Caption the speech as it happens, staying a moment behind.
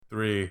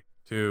3,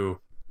 2,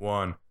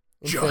 1.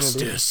 Infinity.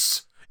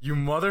 Justice! You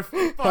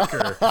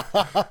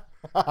motherfucker!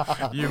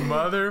 You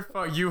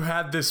motherfucker! You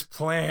had this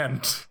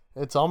planned.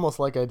 It's almost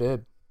like I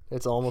did.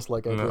 It's almost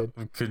like I did.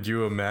 Could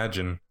you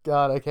imagine?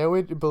 God, I can't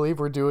wait to believe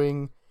we're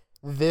doing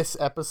this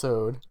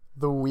episode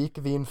the week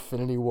the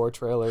Infinity War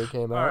trailer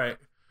came out.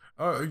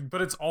 All right.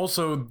 But it's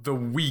also the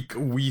week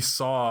we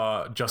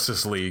saw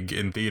Justice League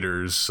in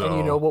theaters, so... And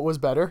you know what was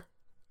better?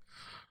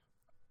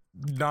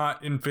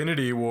 Not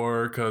Infinity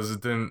War, because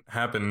it didn't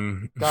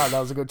happen. God, that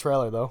was a good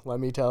trailer, though. Let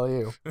me tell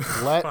you.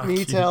 Fuck me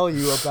you. tell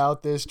you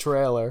about this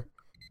trailer.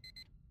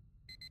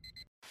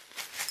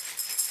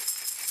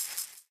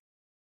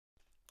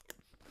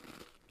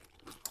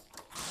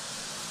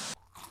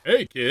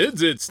 Hey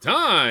kids, it's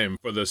time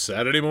for the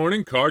Saturday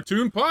Morning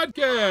Cartoon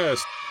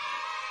Podcast.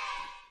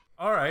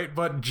 All right,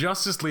 but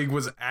Justice League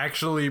was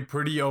actually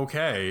pretty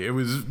okay. It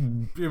was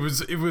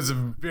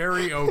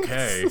very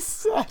okay.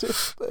 It's the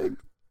saddest thing.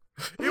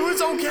 It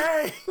was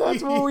okay.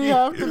 That's what we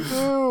have to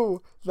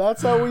do.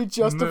 That's how we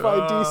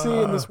justify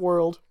DC in this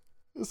world.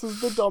 This is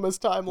the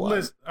dumbest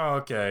timeline.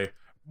 Okay.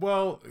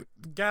 Well,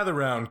 gather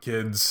round,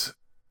 kids.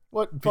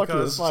 What? Fuck you.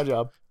 It's Because- my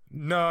job.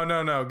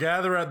 No.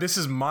 Gather round. This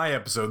is my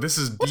episode. This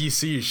is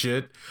DC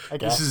shit. I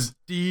guess. This is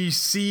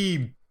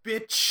DC,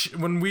 bitch.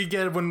 When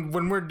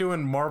we're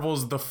doing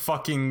Marvel's the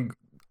fucking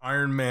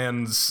Iron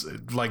Man's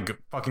like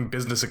fucking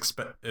business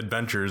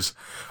adventures,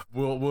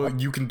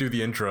 you can do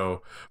the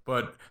intro.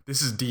 But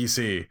this is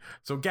DC.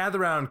 So gather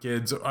round,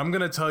 kids. I'm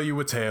gonna tell you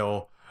a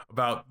tale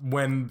about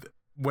when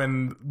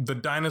the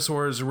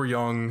dinosaurs were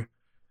young,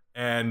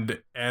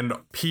 and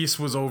peace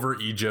was over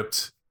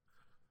Egypt.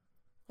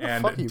 Where the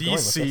And fuck are you going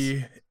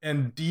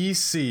with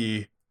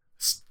DC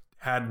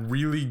had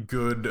really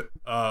good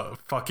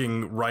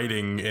fucking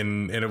writing,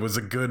 and it was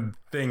a good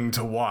thing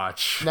to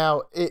watch.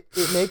 Now, it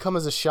may come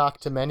as a shock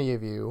to many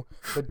of you,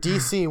 but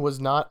DC was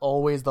not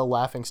always the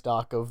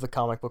laughingstock of the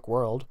comic book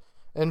world.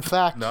 In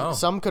fact, No.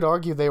 some could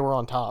argue they were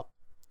on top.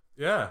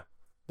 Yeah.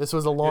 This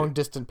was a long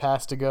distant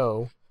pass to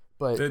go,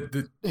 but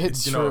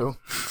it's you know,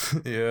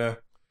 true. yeah.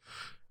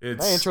 Did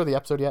I intro the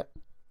episode yet?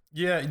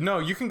 Yeah, no,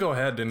 you can go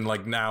ahead and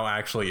like now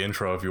actually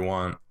intro if you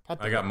want. God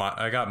I damn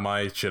got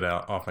my shit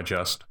out off my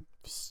chest.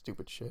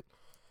 Stupid shit.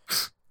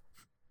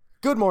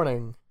 Good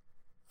morning,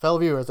 fellow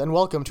viewers, and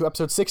welcome to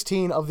episode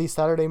 16 of the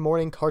Saturday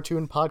Morning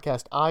Cartoon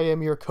Podcast. I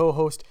am your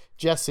co-host,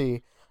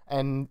 Jesse,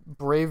 and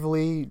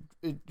bravely,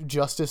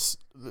 Justice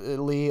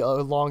Lee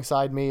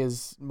alongside me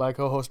is my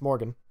co-host,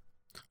 Morgan.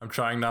 I'm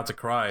trying not to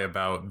cry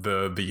about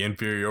the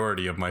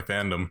inferiority of my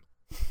fandom.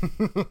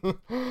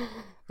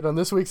 And on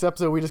this week's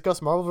episode, we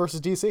discuss Marvel vs.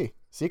 DC,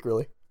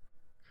 secretly.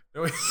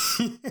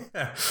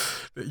 Yeah.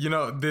 You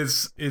know,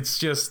 it's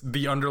just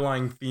the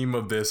underlying theme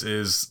of this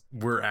is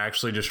we're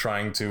actually just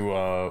trying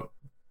to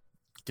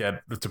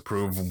get to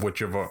prove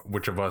which of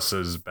us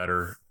is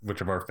better,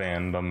 which of our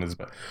fandom is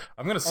better.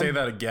 I'm gonna say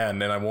that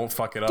again, and I won't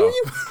fuck it up. Do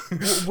you?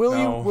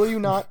 No. Will you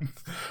not?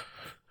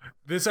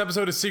 This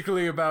episode is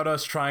secretly about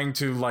us trying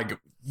to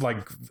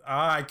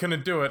I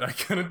couldn't do it.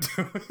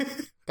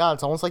 God,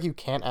 it's almost like you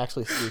can't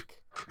actually speak.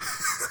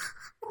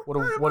 What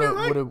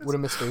a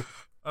mystery.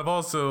 I've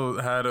also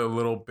had a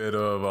little bit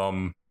of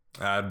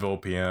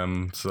Advil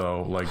PM,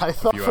 so like I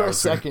thought few for a hours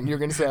second you're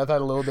gonna say I've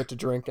had a little bit to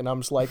drink, and I'm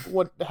just like,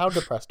 what? How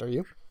depressed are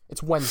you?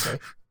 It's Wednesday.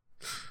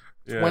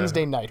 It's Yeah.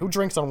 Wednesday night. Who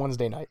drinks on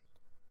Wednesday night?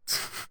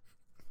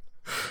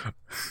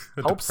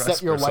 A How upset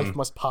depressed your person. life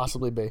must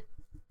possibly be.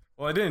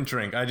 Well, I didn't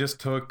drink. I just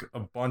took a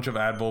bunch of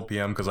Advil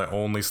PM because I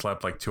only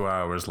slept like 2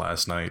 hours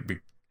last night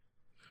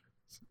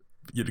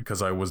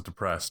because I was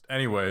depressed.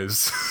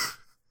 Anyways.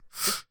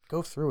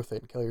 Go through with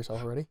it and kill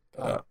yourself already.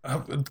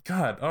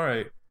 God, all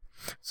right.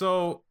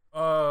 So,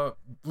 There's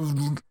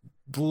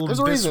a this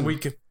reason.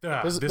 week,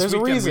 There's this a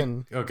weekend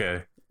reason.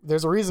 Okay,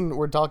 There's a reason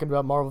we're talking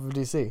about Marvel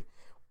vs. DC,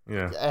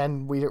 yeah.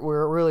 and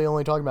we're really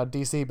only talking about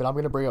DC, but I'm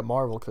gonna bring up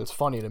Marvel because it's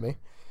funny to me.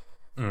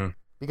 Mm.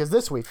 Because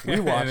this week we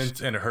watched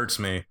and it hurts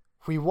me.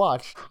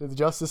 the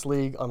Justice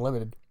League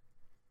Unlimited,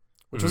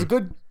 which was a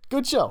good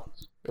show.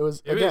 It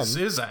was It again.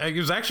 it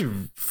was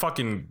actually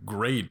fucking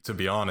great, to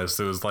be honest.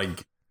 It was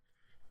like,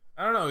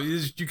 I don't know,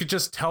 you could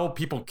just tell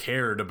people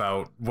cared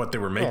about what they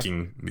were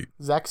making.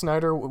 Zack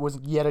Snyder was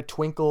yet a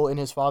twinkle in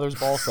his father's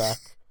ball sack,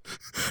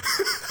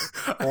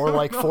 or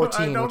like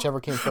 14, whichever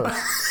came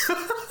first.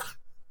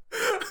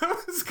 I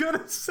was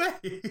gonna say.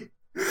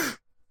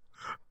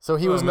 So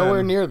he was Oh, nowhere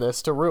man. near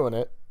this to ruin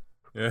it.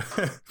 Yeah,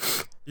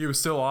 he was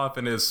still off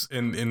in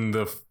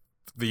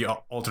the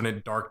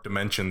alternate dark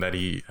dimension that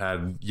he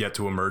had yet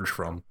to emerge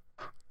from.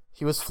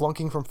 He was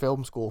flunking from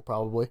film school,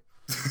 probably.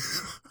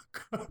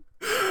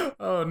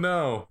 Oh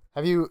no!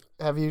 Have you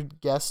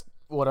guessed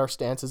what our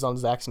stance is on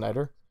Zack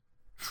Snyder?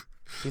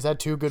 He's had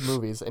 2 good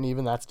movies, and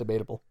even that's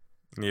debatable.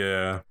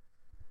 Yeah.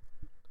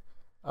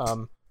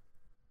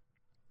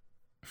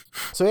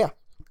 So yeah,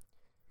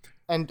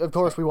 and of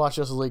course we watched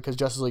Justice League because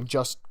Justice League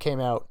just came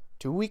out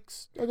 2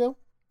 weeks ago.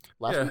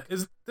 Last Yeah. week?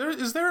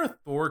 Is there a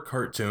Thor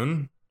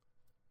cartoon?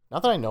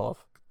 Not that I know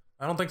of.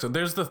 I don't think so.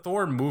 There's the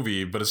Thor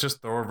movie, but it's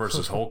just Thor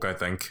versus Hulk, I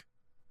think.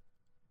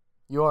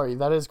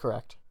 That is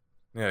correct.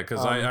 Yeah,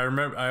 because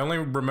I only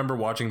remember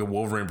watching the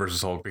Wolverine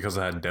versus Hulk because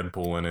it had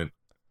Deadpool in it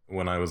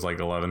when I was like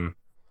 11.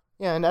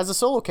 Yeah, and as a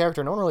solo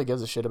character, no one really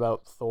gives a shit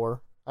about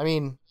Thor. I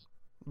mean,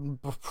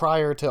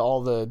 prior to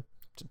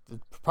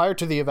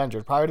the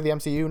Avengers, prior to the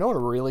MCU, no one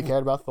really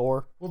cared about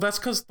Thor. Well, that's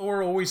because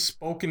Thor always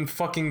spoke in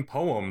fucking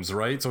poems,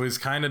 right? So he's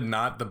kind of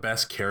not the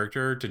best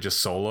character to just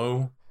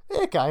solo.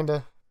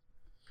 Kinda.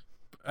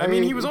 I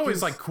mean, he was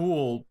always like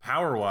cool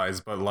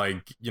power-wise, but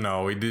like, you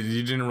know, he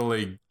didn't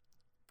really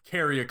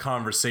carry a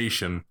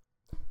conversation.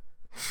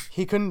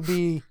 He couldn't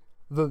be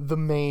the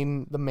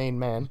main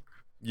man.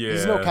 Yeah.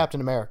 He's no Captain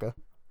America.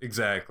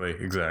 Exactly.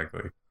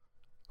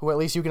 Who at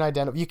least you can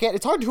identify. You can't.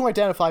 It's hard to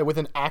identify with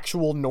an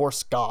actual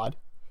Norse god.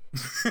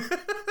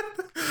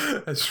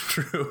 That's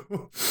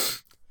true.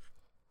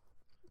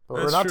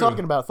 But we're not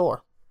talking about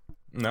Thor.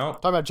 No. We're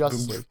talking about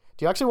Justice League.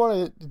 Do you actually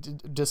want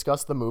to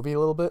discuss the movie a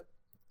little bit?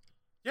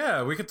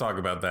 Yeah, we could talk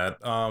about that.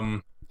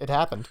 It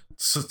happened.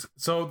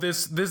 So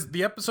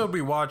the episode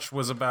we watched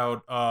was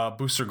about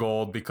Booster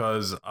Gold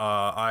because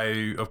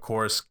I of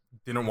course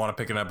didn't want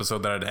to pick an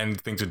episode that had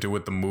anything to do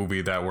with the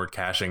movie that we're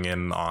cashing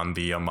in on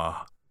the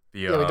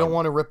we don't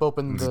want to rip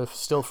open the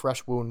still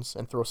fresh wounds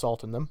and throw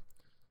salt in them.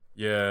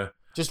 Yeah.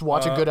 Just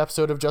watch a good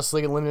episode of Justice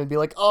League Unlimited and be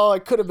like, oh,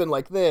 it could have been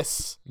like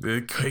this.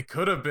 It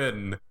could have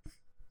been.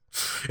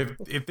 If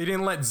they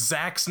didn't let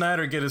Zack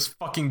Snyder get his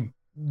fucking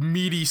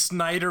meaty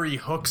Snydery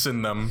hooks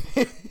in them.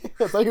 I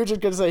thought you were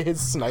just going to say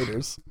his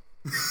Snyders.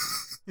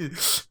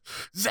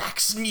 Zack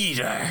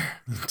Snyder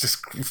just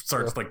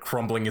starts like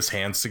crumbling his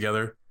hands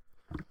together.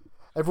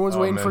 Everyone's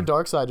waiting for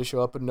Darkseid to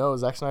show up, but no,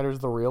 Zack Snyder's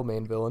the real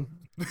main villain.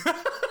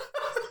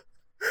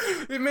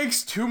 It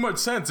makes too much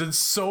sense. It's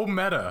so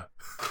meta.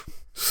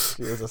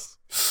 Jesus.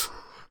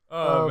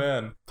 Oh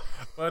man.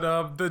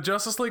 But the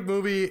Justice League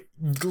movie,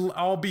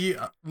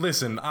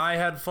 listen, I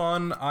had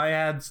fun.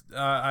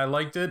 I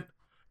liked it.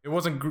 It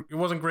wasn't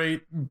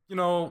great. You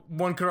know,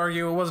 one could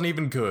argue it wasn't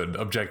even good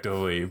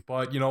objectively,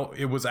 but you know,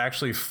 it was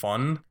actually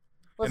fun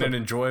and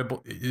it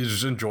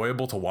was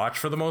enjoyable to watch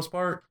for the most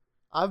part.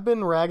 I've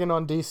been ragging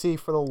on DC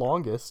for the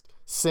longest.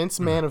 Since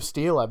Man of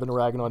Steel, I've been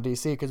ragging on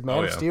DC because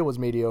Man of Steel was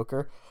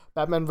mediocre.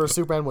 Batman vs.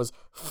 Superman was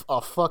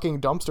a fucking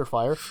dumpster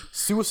fire.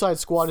 Suicide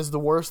Squad is the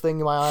worst thing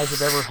my eyes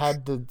have ever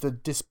had the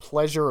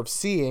displeasure of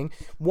seeing.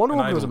 Wonder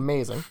Woman was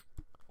amazing.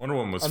 Wonder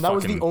Woman was and that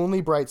was the only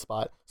bright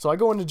spot. So I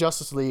go into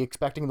Justice League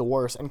expecting the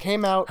worst and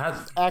came out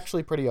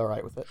actually pretty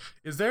alright with it.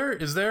 Is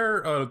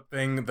there a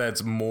thing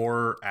that's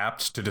more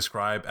apt to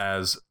describe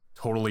as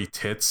totally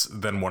tits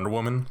than Wonder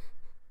Woman?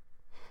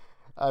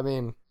 I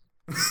mean,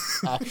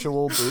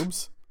 actual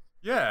boobs?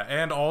 Yeah,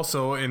 and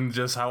also in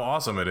just how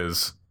awesome it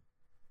is.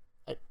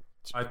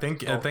 I don't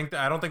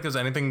think there's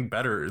anything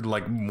better,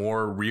 like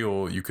more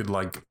real you could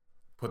like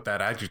put that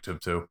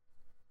adjective to.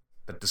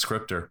 That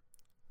descriptor.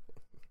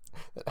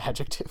 That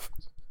adjective.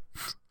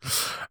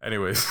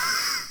 Anyways.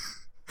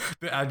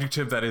 The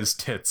adjective that is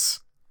tits.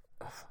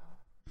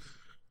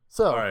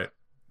 So, all right.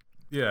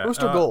 Yeah.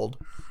 Booster Gold.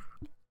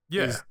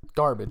 Yeah. Is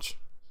garbage.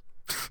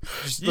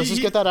 Let's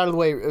just get that out of the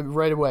way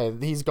right away.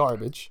 He's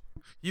garbage.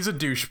 He's a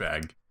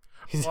douchebag.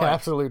 He's an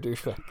absolute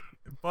douchebag.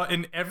 But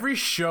in every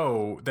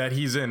show that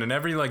he's in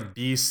every like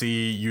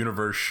DC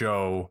universe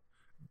show,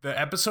 the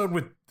episode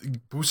with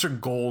Booster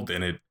Gold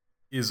in it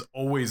is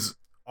always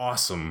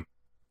awesome.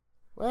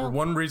 Well, for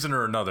one reason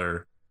or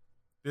another.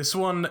 This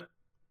one,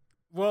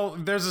 well,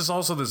 there's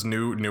this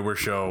newer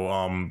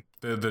show.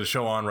 The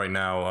show on right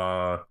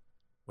now.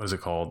 What is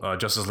it called?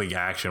 Justice League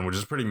Action, which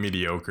is pretty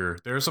mediocre.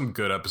 There are some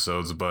good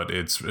episodes, but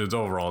it's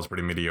overall it's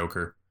pretty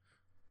mediocre.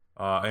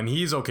 And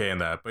he's okay in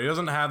that, but he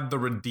doesn't have the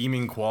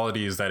redeeming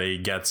qualities that he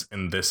gets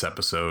in this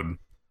episode.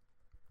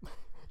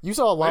 You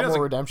saw a lot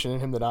more redemption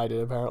in him than I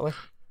did, apparently.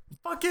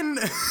 Fucking...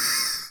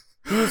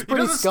 He was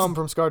pretty scum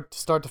from start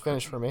to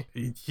finish for me.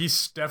 He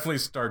definitely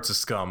starts a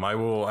scum. I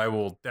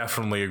will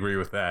definitely agree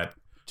with that.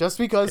 Just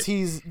because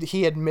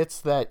he admits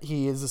that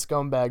he is a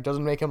scumbag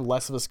doesn't make him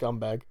less of a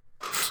scumbag.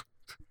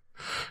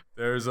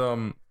 There's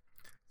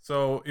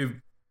so if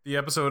the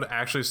episode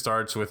actually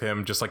starts with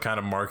him just like kind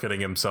of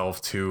marketing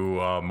himself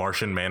to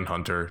Martian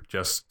Manhunter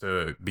just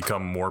to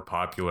become more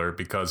popular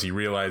because he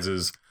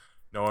realizes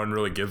no one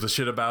really gives a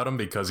shit about him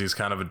because he's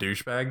kind of a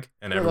douchebag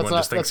and everyone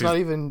just thinks that's not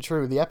even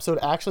true. The episode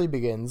actually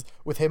begins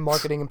with him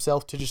marketing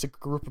himself to just a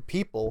group of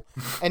people,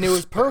 and it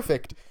was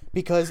perfect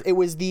because it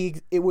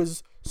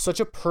was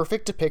such a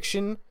perfect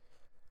depiction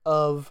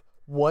of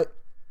what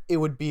it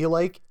would be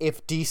like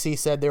if DC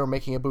said they were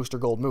making a Booster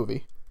Gold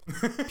movie.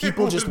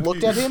 People just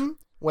looked at him,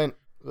 went,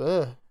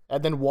 ugh,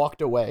 and then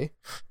walked away.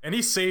 And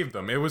he saved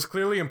them. It was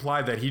clearly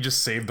implied that he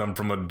just saved them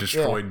from a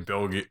destroyed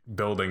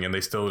building, and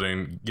they still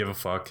didn't give a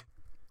fuck.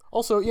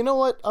 Also, you know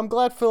what? I'm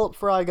glad Philip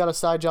Fry got a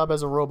side job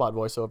as a robot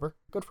voiceover.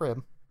 Good for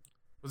him.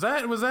 Was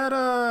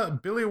that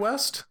Billy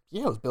West?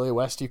 Yeah, it was Billy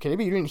West. You kidding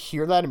me? You didn't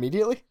hear that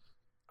immediately?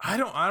 I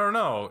don't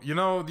know. You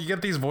know, you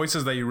get these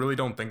voices that you really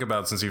don't think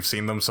about since you've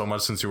seen them so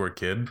much since you were a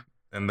kid,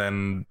 and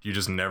then you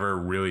just never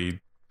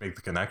really make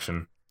the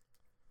connection.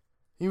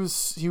 He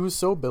was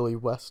so Billy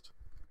West.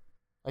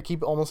 I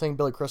keep almost saying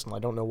Billy Crystal. I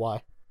don't know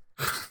why.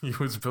 He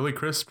was Billy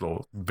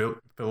Crystal.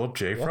 Philip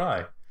J. Yeah.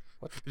 Fry.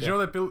 What? Did you know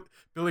that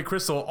Billy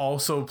Crystal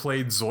also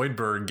played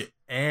Zoidberg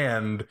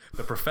and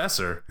the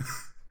Professor?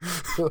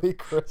 Billy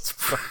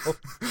Crystal.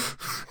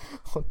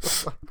 What the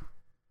fuck?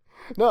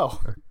 No.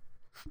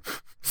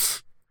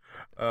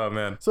 Oh,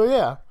 man. So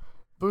yeah,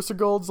 Booster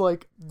Gold's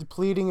like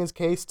pleading his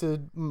case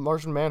to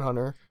Martian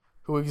Manhunter,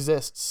 who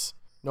exists.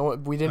 No,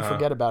 we didn't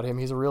forget about him.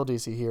 He's a real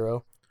DC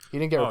hero. He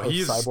didn't get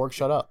replaced by Cyborg.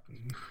 Shut up.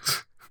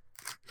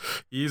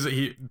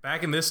 He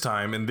back in this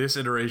time, in this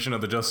iteration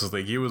of the Justice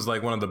League, he was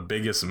like one of the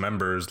biggest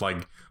members,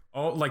 like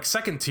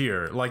second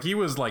tier. Like he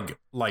was like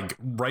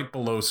right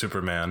below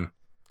Superman.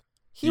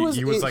 He was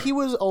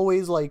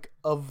always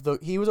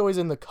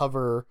in the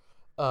cover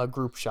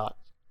group shot.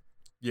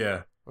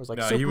 Yeah. It was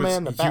like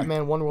Superman,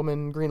 Batman, Wonder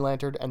Woman, Green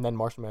Lantern, and then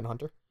Martian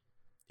Manhunter.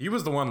 He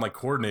was the one like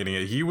coordinating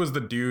it. He was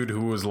the dude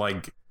who was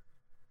like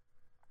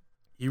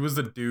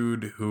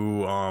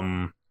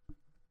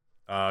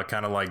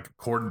kind of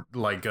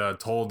like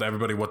told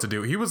everybody what to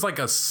do. He was like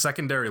a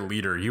secondary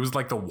leader. He was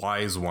like the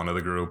wise one of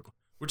the group,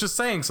 which is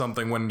saying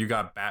something when you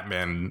got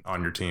Batman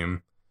on your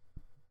team.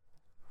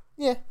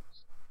 Yeah,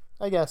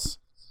 I guess.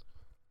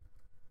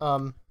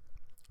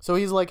 So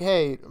he's like,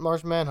 hey,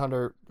 Martian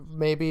Manhunter,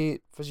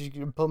 maybe you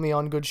can put me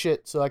on good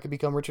shit so I could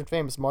become rich and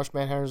famous. Martian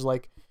Manhunter's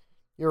like,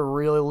 you're a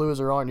really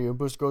loser, aren't you? And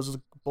Booster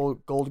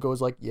Gold goes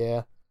like,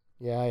 yeah,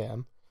 I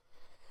am.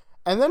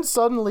 And then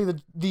suddenly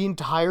the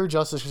entire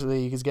Justice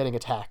League is getting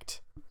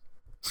attacked.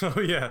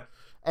 Oh, yeah.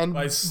 And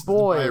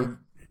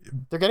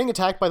they're getting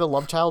attacked by the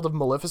love child of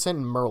Maleficent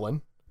and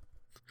Merlin.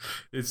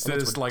 It's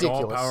this like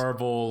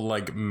all-powerful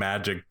like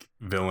magic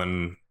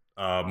villain,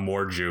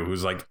 Morju,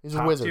 who's like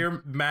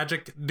top-tier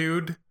magic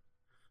dude,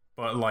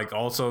 but like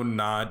also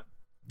not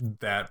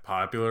that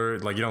popular.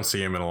 Like you don't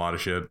see him in a lot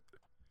of shit.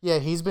 Yeah,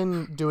 he's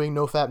been doing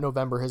No Fap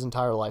November his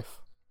entire life.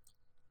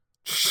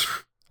 That's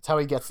how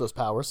he gets those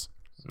powers.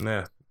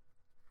 Yeah.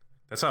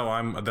 That's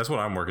what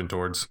I'm working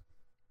towards.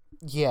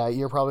 Yeah,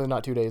 you're probably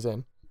not 2 days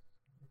in.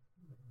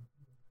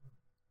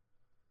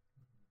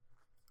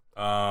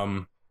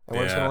 And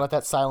we're just gonna let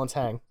that silence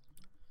hang.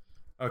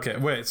 Okay,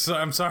 wait, so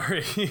I'm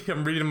sorry.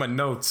 I'm reading my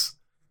notes.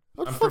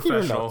 I'm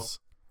professional. Notes?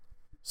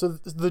 So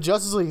the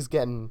Justice League is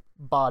getting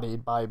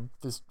bodied by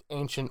this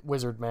ancient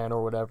wizard man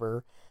or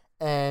whatever.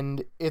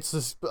 And it's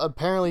this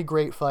apparently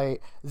great fight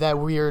that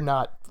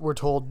we're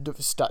told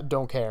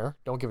don't care,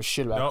 don't give a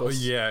shit about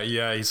this.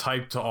 Yeah, he's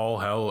hyped to all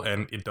hell,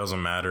 and it doesn't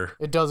matter.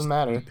 It doesn't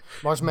matter.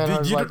 Martian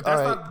Manhunter's like, all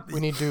right, we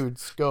need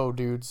dudes. Go,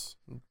 dudes.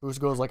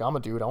 Booster goes like, I'm a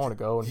dude, I want to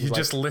go. And he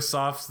just lists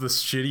off the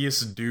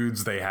shittiest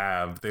dudes they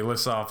have. They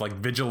list off like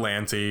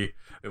Vigilante.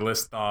 They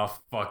list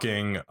off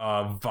fucking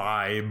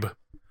Vibe,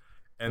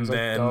 and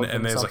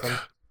then there's like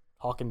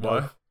Hawk and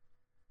Dove. What?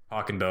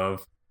 Hawk and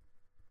Dove.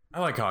 I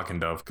like Hawk and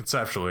Dove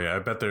conceptually. I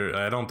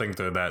don't think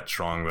they're that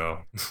strong though.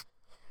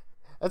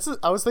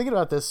 I was thinking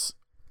about this.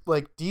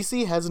 Like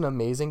DC has an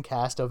amazing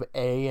cast of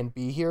A and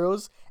B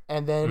heroes,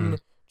 and then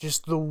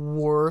just the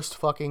worst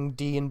fucking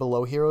D and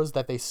below heroes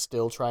that they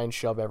still try and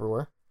shove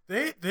everywhere.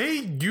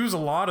 They use a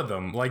lot of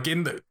them. Like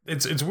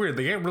it's weird.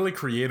 They get really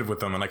creative with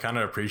them, and I kind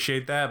of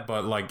appreciate that.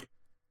 But like,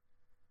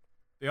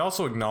 they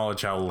also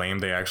acknowledge how lame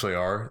they actually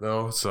are,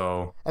 though.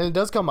 So and it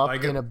does come up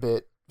in a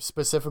bit.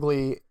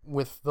 Specifically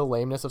with the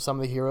lameness of some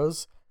of the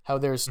heroes, how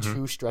there's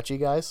two stretchy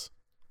guys.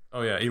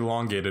 Oh yeah,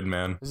 Elongated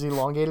Man. There's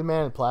Elongated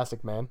Man and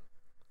Plastic Man.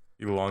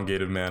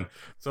 Elongated Man.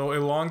 So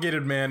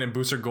Elongated Man and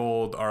Booster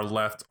Gold are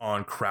left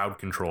on crowd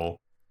control.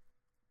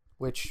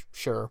 Which,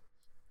 sure.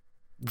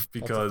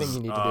 Because that's the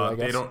thing you need to do, I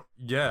guess. They don't.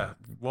 Yeah.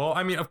 Well,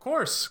 I mean, of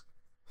course.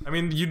 I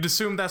mean, you'd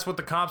assume that's what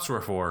the cops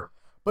were for.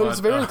 But it's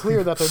very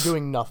clear that they're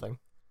doing nothing.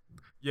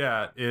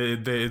 Yeah,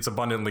 it's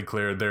abundantly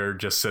clear they're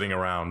just sitting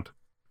around.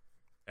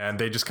 And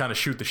they just kind of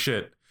shoot the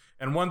shit.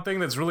 And one thing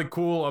that's really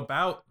cool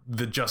about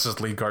the Justice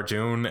League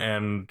cartoon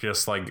and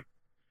just like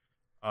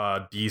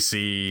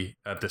DC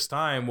at this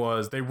time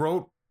was they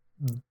wrote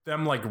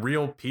them like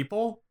real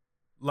people.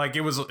 Like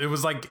it was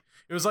like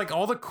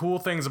all the cool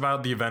things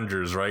about the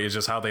Avengers, right? It's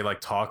just how they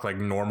like talk like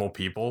normal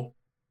people.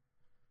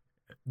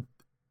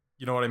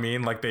 You know what I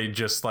mean? Like they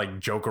just like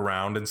joke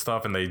around and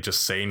stuff, and they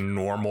just say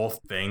normal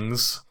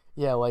things.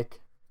 Yeah, like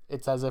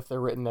it's as if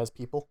they're written as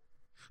people.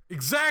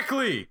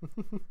 Exactly.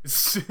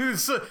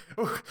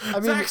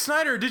 Zack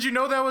Snyder, did you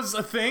know that was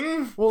a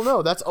thing? Well,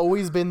 no, that's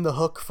always been the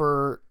hook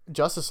for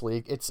Justice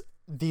League. It's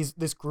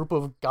this group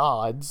of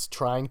gods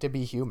trying to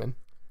be human.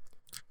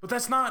 But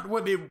that's not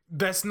what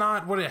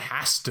it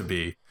has to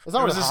be. It's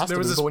not what it has to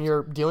be, but when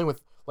you're dealing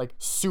with like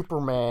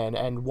Superman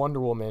and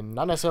Wonder Woman,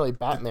 not necessarily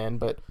Batman,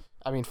 but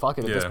I mean, fuck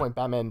it. At this point,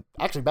 Batman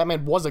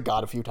was a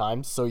god a few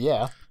times, so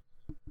yeah.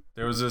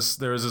 There was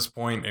this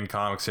point in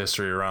comics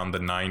history around the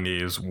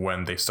 90s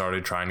when they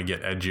started trying to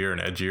get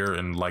edgier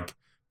and like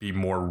be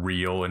more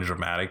real and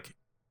dramatic,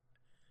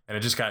 and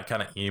it just got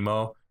kind of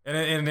emo.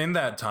 And in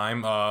that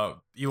time,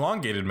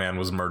 Elongated Man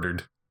was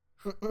murdered.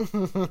 Well,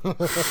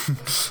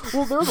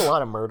 there was a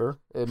lot of murder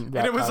in that.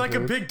 And it was like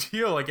period. A big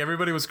deal. Like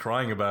everybody was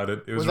crying about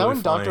it. It was that really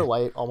when funny. Dr.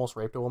 Light almost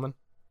raped a woman?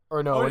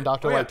 Or no, when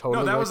Dr. Light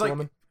totally that raped was the like,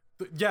 woman.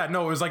 yeah,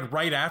 no, it was like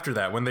right after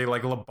that when they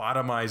like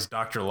lobotomized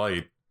Dr.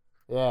 Light.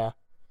 Yeah.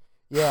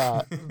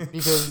 Yeah,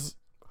 because,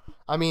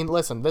 I mean,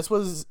 listen, this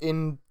was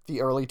in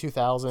the early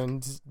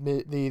 2000s,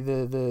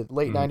 the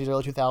late 90s,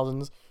 early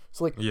 2000s.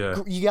 So, like,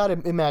 you gotta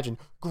imagine,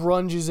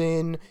 grunge is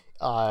in,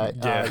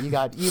 you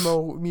got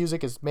emo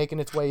music is making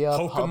its way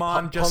up.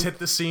 Pokemon just hit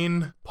the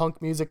scene.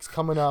 Punk music's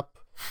coming up.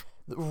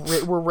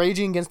 We're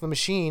raging against the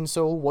machine,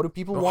 so what do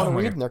people want to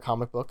read in their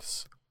comic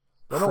books?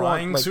 They don't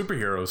Crying want,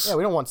 superheroes. Yeah,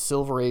 we don't want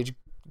Silver Age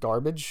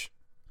garbage.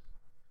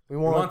 We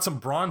want some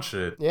bronze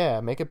shit.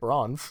 Yeah, make it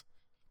bronze.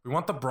 We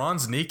want the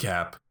bronze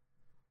kneecap.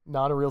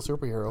 Not a real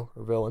superhero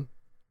or villain.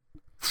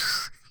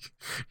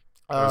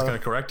 I was gonna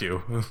correct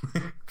you.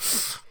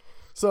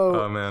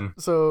 So, oh man.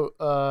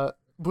 So,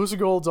 Booster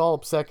Gold's all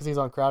upset because he's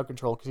on crowd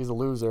control because he's a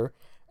loser,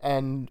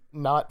 and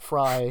not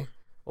Fry.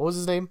 What was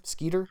his name?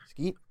 Skeeter?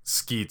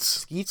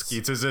 Skeets. Skeets?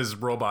 Skeets is his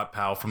robot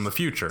pal from the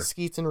future.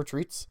 Skeets and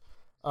retreats.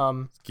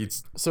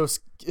 Skeets. So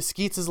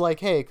Skeets is like,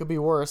 hey, it could be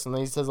worse, and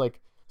then he says like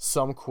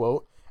some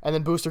quote, and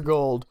then Booster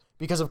Gold,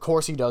 because of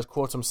course he does,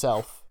 quotes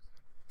himself.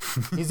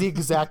 He's the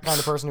exact kind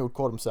of person who would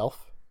quote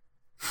himself.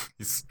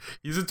 He's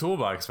a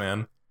toolbox,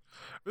 man.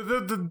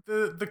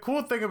 The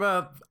cool thing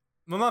about,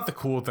 well, not the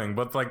cool thing,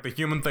 but like the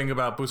human thing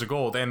about Booster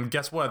Gold, and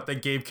guess what? They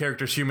gave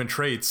characters human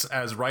traits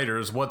as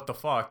writers. What the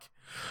fuck?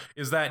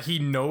 Is that he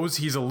knows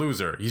he's a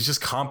loser. He's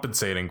just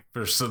compensating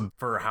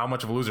for how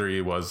much of a loser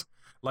he was.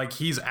 Like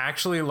he's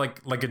actually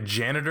like a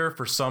janitor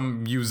for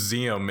some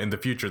museum in the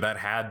future that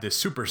had this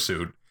super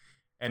suit,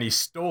 and he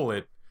stole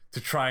it to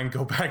try and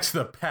go back to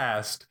the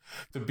past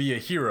to be a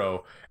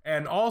hero.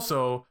 And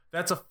also,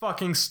 that's a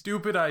fucking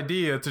stupid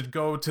idea to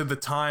go to the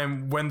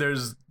time when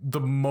there's the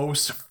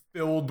most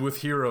filled with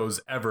heroes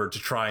ever to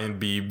try and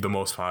be the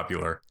most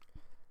popular.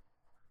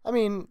 I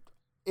mean,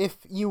 if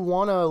you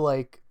want to,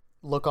 like,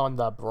 look on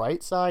the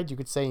bright side, you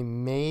could say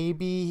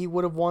maybe he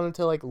would have wanted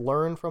to, like,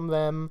 learn from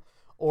them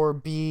or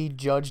be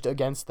judged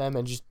against them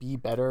and just be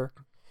better.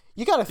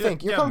 You gotta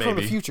think, you're coming from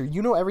the future.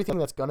 You know everything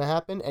that's gonna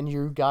happen, and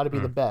you gotta be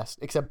the best.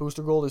 Except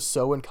Booster Gold is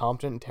so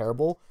incompetent and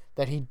terrible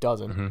that he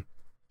doesn't. Mm-hmm.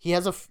 He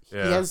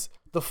has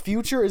the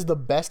future is the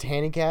best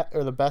handicap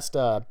or the best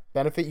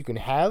benefit you can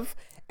have,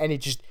 and he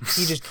just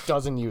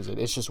doesn't use it.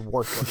 It's just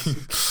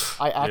worthless.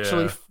 I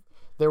actually,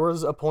 there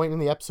was a point in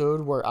the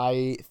episode where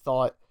I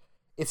thought,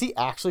 is he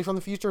actually from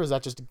the future? Or is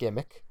that just a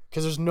gimmick?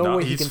 Because there's no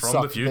way he can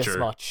suck this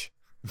much.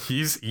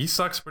 He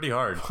sucks pretty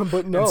hard.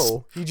 But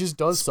no, he just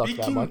does suck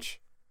that much.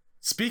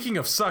 Speaking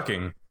of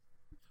sucking,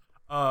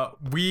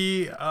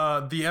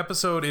 the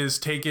episode is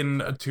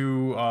taken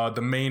to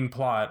the main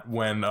plot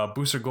when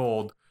Booster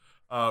Gold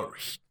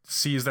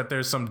sees that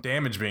there's some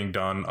damage being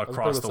done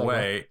across the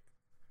way.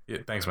 Yeah,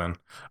 thanks, man.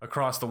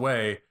 Across the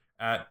way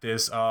at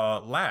this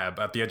lab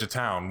at the edge of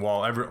town,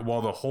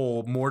 while the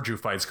whole Morju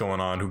fight's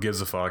going on. Who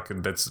gives a fuck?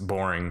 That's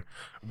boring.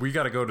 We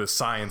got to go to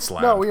science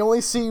lab. No, we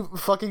only see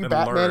fucking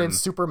Batman and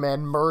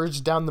Superman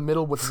merge down the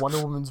middle with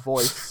Wonder Woman's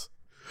voice.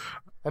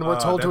 And we're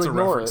told to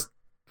ignore it.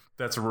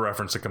 That's a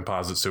reference to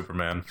Composite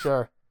Superman.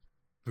 Sure.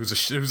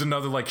 Who's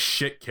another like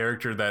shit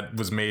character that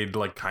was made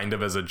like kind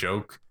of as a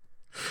joke,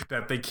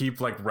 that they keep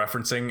like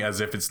referencing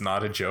as if it's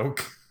not a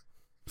joke.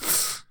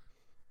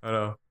 I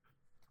know.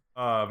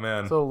 Oh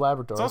man. So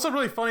Labrador. It's also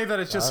really funny that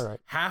it's just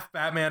half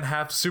Batman,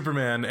 half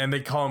Superman, and they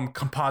call him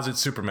Composite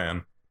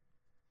Superman.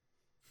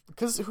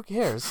 Because who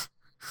cares?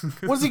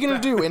 What's he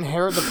gonna do?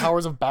 Inherit the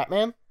powers of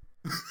Batman?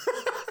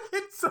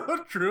 It's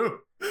so true.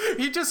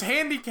 He just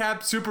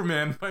handicapped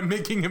Superman by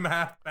making him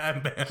half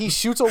Batman. He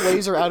shoots a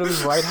laser out of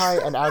his right eye,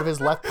 and out of his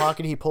left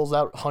pocket he pulls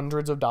out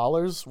hundreds of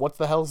dollars. What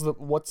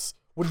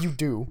do you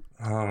do?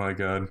 Oh my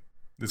god.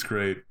 It's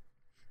great.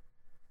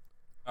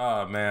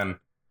 Oh man.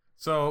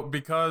 So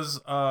because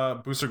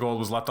Booster Gold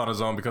was left on his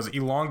own, because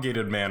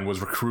Elongated Man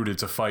was recruited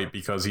to fight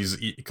because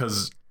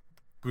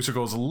Booster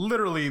Gold's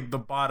literally the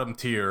bottom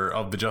tier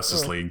of the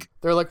Justice League.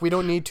 They're like, we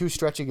don't need two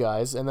stretchy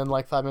guys, and then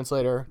like 5 minutes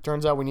later,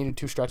 turns out we needed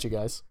two stretchy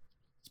guys.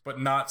 But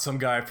not some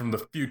guy from the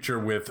future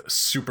with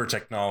super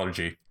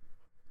technology.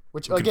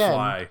 Which,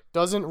 again,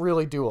 doesn't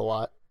really do a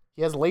lot.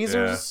 He has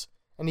lasers,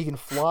 and he can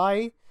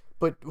fly,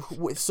 but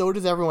so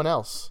does everyone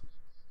else.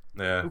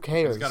 Yeah. Who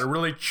cares? He's got a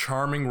really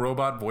charming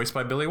robot voiced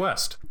by Billy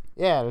West.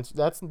 Yeah,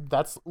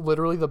 that's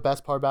literally the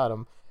best part about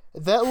him.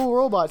 That little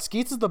robot,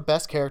 Skeets, is the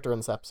best character in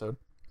this episode.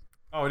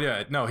 Oh,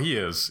 yeah. No, he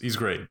is. He's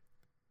great.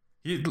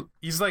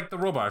 He's like the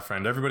robot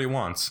friend everybody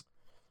wants.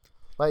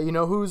 Like, you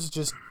know who's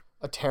just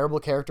a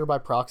terrible character by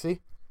proxy?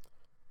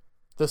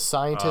 The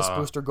scientist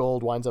Booster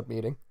Gold winds up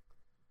meeting.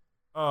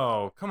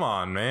 Oh, come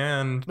on,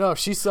 man. No,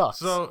 she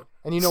sucks.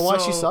 And you know why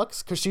she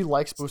sucks? Because she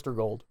likes Booster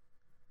Gold.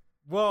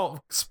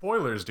 Well,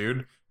 spoilers,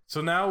 dude.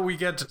 So now we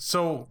get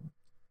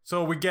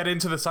we get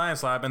into the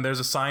science lab, and there's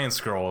a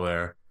science girl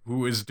there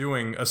who is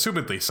doing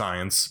assumedly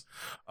science.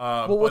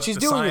 Well, what she's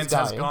doing is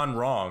dying. Has gone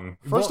wrong.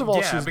 First of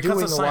all, she's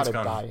doing a lot of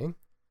dying.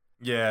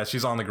 Yeah,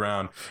 she's on the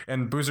ground.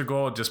 And Booster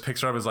Gold just picks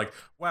her up as like,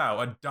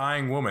 wow, a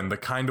dying woman, the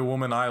kind of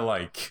woman I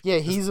like. Yeah,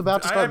 he's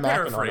about to start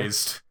macking on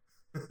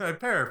her. I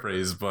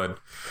paraphrased, but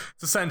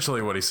it's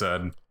essentially what he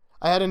said.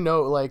 I had a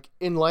note, like,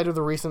 in light of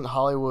the recent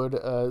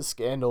Hollywood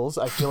scandals,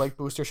 I feel like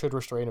Booster should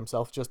restrain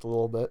himself just a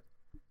little bit.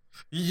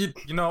 You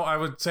know, I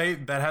would say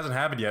that hasn't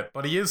happened yet,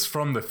 but he is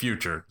from the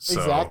future. So.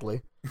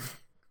 Exactly.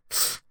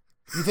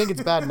 You think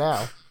it's bad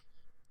now?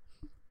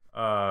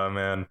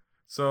 Man.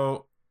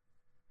 So,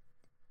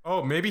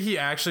 maybe he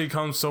actually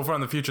comes so far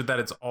in the future that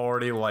it's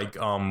already like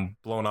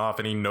blown off,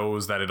 and he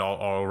knows that it all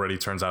already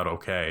turns out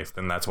okay.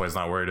 Then that's why he's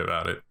not worried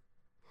about it.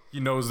 He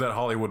knows that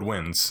Hollywood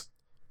wins.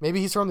 Maybe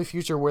he's from the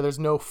future where there's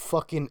no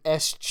fucking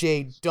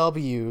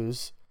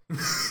SJWs.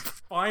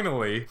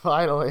 Finally.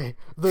 The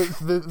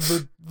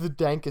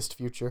dankest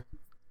future.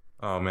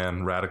 Oh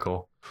man,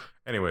 radical.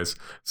 Anyways,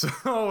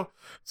 so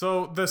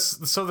the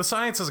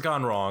science has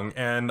gone wrong,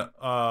 and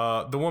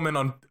the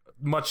woman,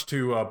 much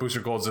to Booster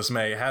Gold's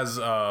dismay,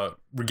 has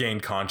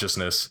regained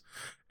consciousness,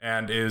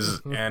 and is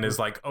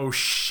like, oh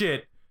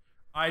shit,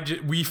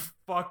 we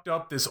fucked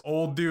up this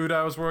old dude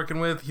I was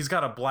working with. He's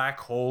got a black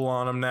hole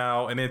on him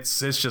now, and it's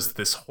just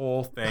this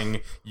whole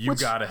thing. You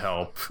gotta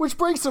help. Which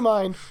brings to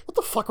mind, what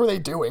the fuck were they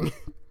doing?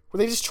 Were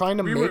they just trying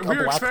to make a black hole? We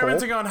were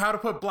experimenting on how to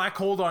put black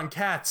hole on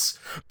cats,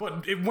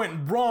 but it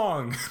went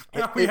wrong.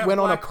 Now it went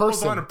on a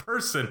person. On a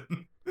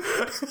person.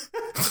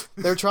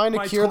 They're trying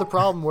to cure the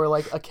problem where,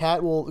 like, a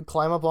cat will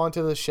climb up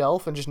onto the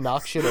shelf and just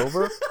knock shit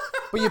over,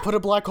 but you put a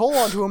black hole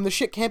onto him, the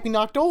shit can't be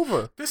knocked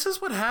over. This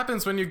is what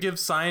happens when you give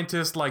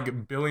scientists,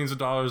 like, billions of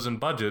dollars in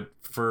budget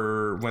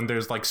for when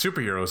there's, like,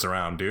 superheroes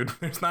around, dude.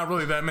 There's not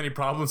really that many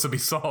problems to be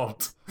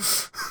solved.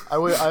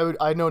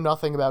 I know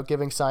nothing about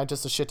giving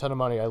scientists a shit ton of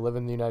money. I live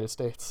in the United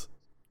States.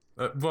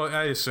 Well,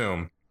 I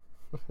assume.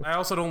 I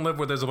also don't live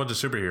where there's a bunch of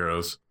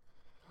superheroes.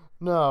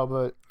 No,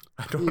 but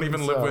I don't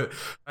even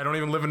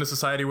live in a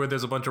society where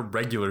there's a bunch of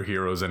regular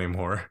heroes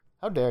anymore.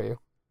 How dare you?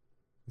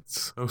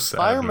 It's so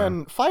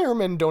sad.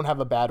 Firemen don't have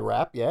a bad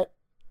rap yet.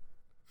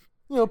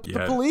 You know,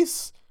 the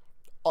police,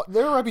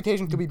 their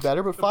reputation could be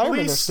better, but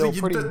firemen are still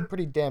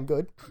pretty damn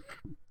good.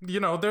 You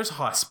know, there's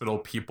hospital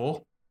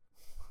people.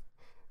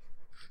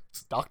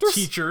 Doctors?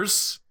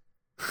 Teachers.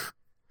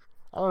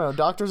 I don't know.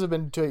 Doctors have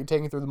been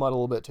taken through the mud a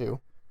little bit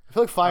too. I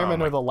feel like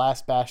firemen are the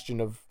last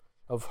bastion of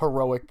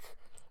heroic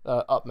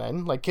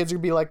upmen. Like, kids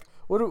would be like,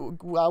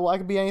 I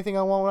could be anything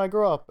I want when I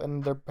grow up,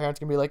 and their parents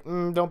can be like,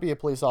 don't be a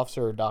police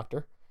officer or a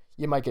doctor.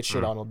 You might get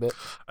shit on a bit.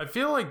 I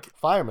feel like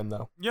firemen,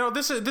 though. You know,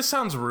 this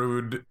sounds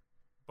rude,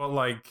 but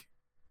like,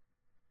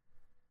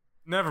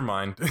 never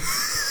mind.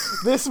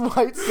 This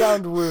might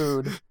sound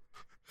rude.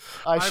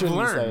 I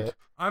shouldn't say it.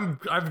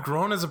 I've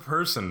grown as a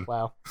person.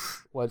 Wow.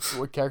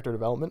 What character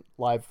development?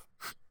 Live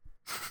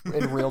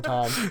in real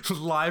time.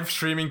 Live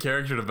streaming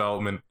character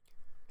development.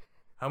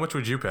 How much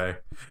would you pay?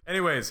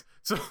 Anyways,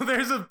 so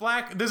there's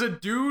a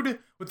dude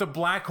with a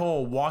black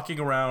hole walking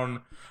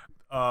around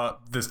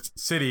this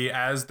city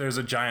as there's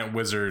a giant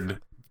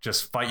wizard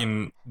just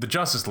fighting the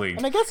Justice League.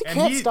 And I guess he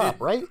can't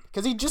stop, right?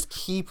 Because he just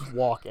keeps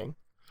walking.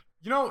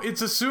 You know,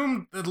 it's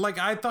assumed that, like,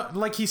 I thought,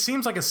 like, he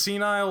seems like a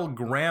senile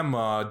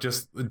grandma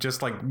just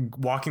like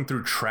walking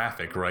through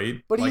traffic,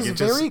 right? But like, he's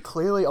very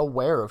clearly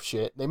aware of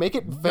shit. They make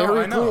it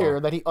very clear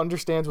that he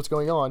understands what's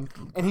going on,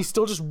 and he's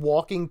still just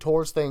walking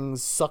towards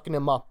things, sucking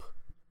him up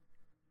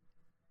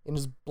in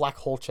his black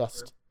hole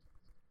chest.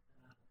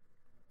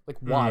 Like,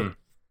 why?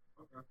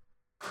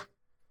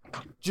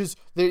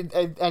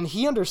 And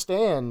he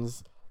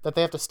understands that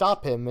they have to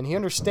stop him, and he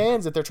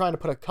understands that they're trying to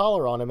put a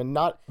collar on him, and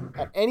not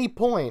at any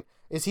point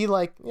is he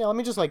like, yeah, let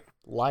me just like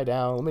lie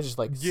down, let me just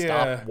like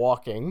stop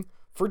walking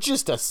for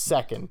just a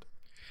second.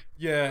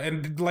 Yeah,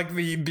 and like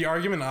the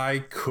argument I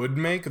could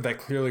make that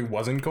clearly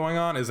wasn't going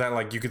on is that,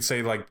 like, you could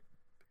say, like,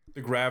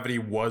 the gravity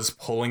was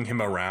pulling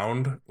him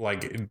around,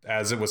 like,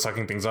 as it was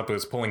sucking things up, it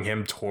was pulling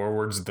him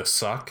towards the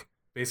suck,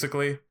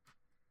 basically.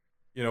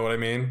 You know what I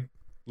mean?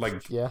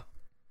 Like,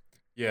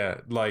 yeah,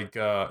 like,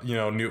 you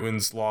know,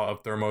 Newton's law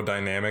of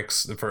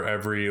thermodynamics, for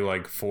every,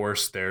 like,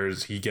 force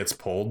he gets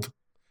pulled.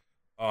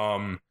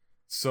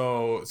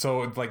 So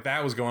like,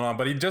 that was going on,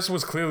 but he just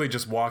was clearly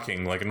just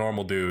walking like a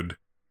normal dude.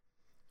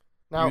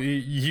 Now,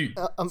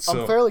 I'm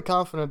fairly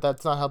confident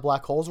that's not how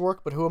black holes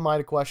work, but who am I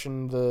to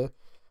question the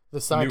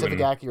scientific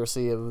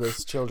accuracy of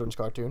this children's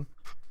cartoon?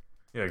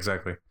 Yeah,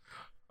 exactly.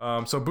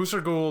 So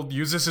Booster Gold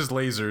uses his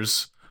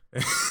lasers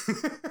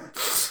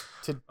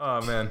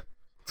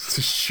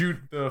to shoot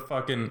the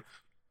fucking.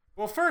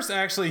 Well, first,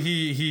 actually,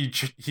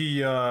 he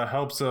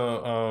helps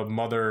a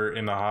mother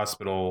in the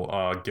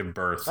hospital give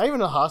birth. Not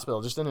even a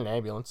hospital, just in an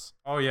ambulance.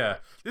 Oh yeah,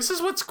 this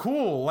is what's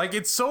cool. Like,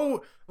 it's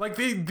so, like,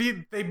 they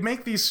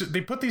put these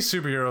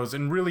superheroes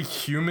in really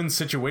human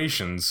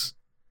situations,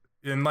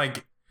 in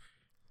like.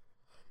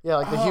 Yeah,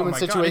 like the human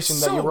situation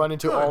that you run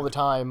into all the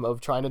time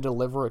of trying to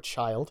deliver a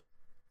child.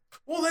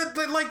 Well,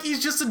 like,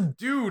 he's just a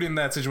dude in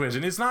that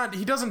situation. It's not,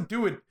 he doesn't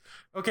do it.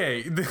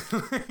 Okay,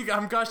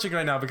 I'm gushing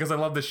right now because I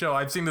love the show.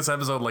 I've seen this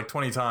episode like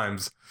 20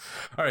 times.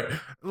 All right,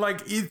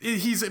 like,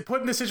 he's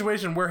put in a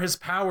situation where his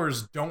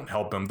powers don't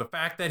help him. The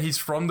fact that he's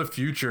from the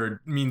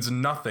future means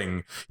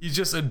nothing. He's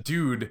just a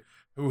dude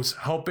who's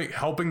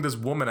helping this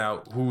woman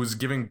out who's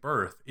giving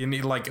birth.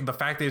 And like, the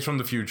fact that he's from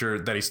the future,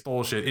 that he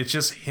stole shit, it's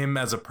just him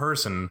as a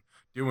person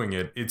doing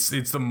it. It's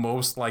the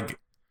most like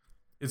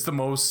it's the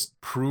most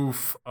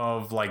proof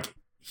of like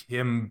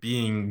him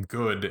being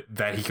good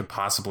that he could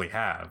possibly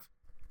have.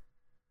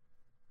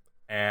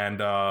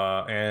 And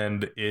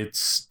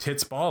it's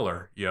tits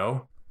baller,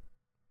 yo.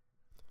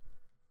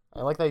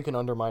 I like that you can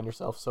undermine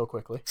yourself so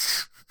quickly.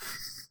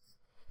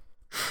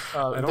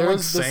 I don't like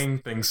saying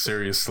things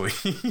seriously.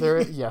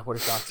 Yeah, what a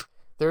shot.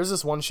 There's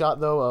this one shot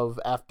though of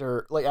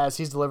after, like, as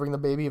he's delivering the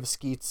baby, of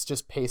Skeets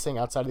just pacing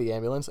outside of the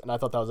ambulance, and I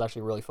thought that was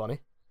actually really funny.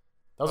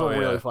 That was a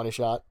really funny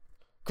shot.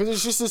 Because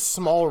it's just this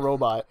small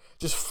robot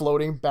just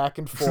floating back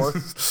and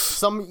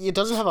forth. It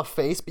doesn't have a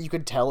face, but you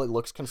could tell it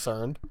looks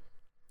concerned.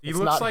 It's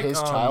looks not like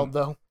his child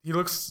though. He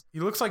looks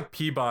like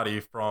Peabody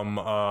from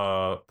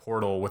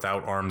Portal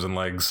without arms and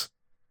legs.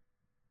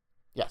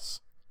 Yes,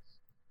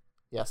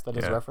 that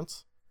is a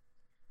reference.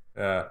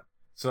 Yeah.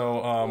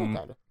 So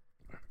kinda.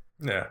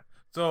 Yeah.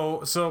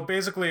 So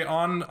basically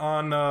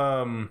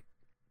on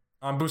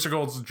Booster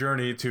Gold's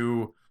journey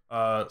to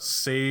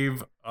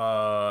save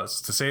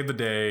the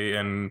day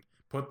and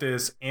put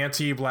this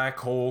anti-black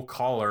hole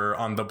collar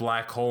on the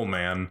black hole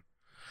man,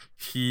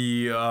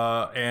 he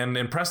and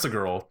impress the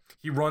girl.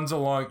 He runs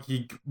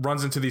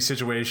into these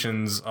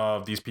situations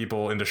of these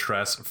people in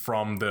distress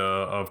from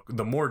the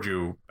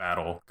Morju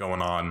battle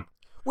going on.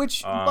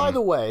 Which, by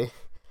the way,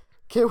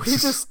 can we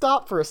just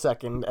stop for a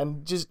second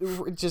and just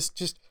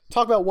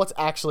talk about what's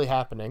actually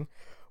happening?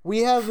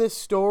 We have this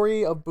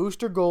story of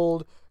Booster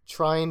Gold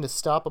trying to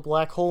stop a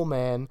black hole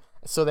man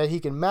so that he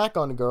can mac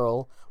on a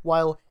girl,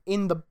 while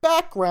in the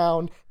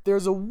background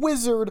there's a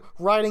wizard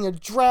riding a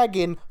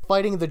dragon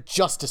fighting the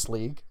Justice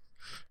League.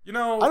 You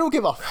know, I don't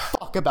give a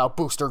fuck about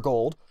Booster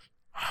Gold.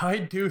 I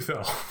do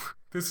though.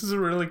 This is a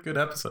really good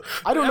episode.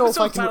 I don't know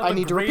if I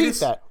need to repeat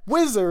that.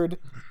 Wizard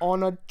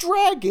on a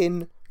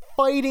dragon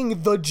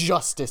fighting the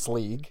Justice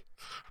League.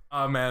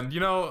 Oh man, you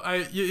know,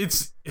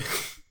 it's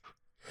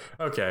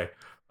okay.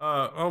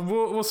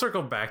 We'll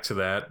circle back to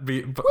that.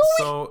 But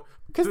so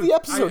because the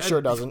episode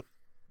sure doesn't.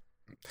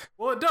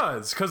 Well, it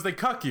does, because they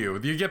cuck you.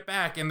 You get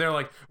back, and they're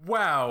like,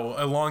 wow,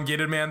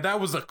 Elongated Man, that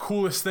was the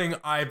coolest thing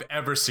I've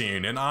ever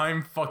seen, and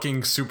I'm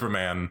fucking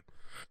Superman.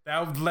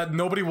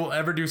 Nobody will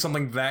ever do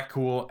something that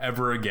cool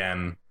ever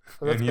again.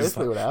 Well, that's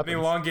basically what happens. The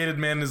Elongated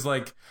Man is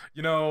like,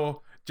 you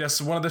know,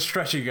 just one of the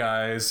stretchy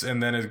guys,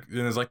 and then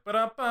it's like,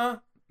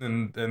 ba-da-ba,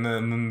 and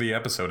then the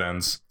episode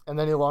ends. And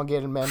then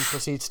Elongated Man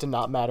proceeds to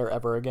not matter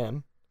ever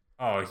again.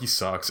 Oh, he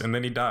sucks, and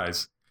then he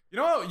dies. You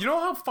know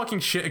how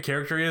fucking shit a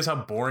character he is, how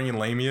boring and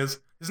lame he is?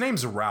 His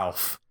name's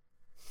Ralph.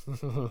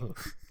 Actually,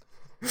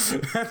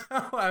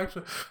 I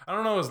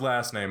don't know his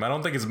last name. I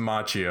don't think it's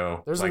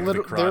Machio. There's like there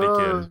Karate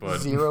are Kid,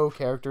 but... 0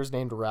 characters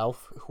named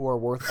Ralph who are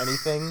worth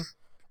anything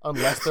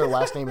unless their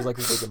last name is like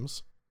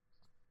Wiggums.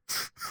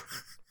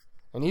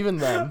 And even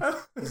then,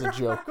 it's a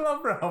joke. I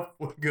love Ralph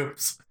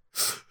Wiggums.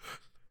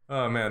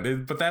 Oh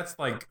man, but that's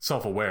like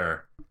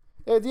self-aware.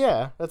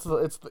 Yeah,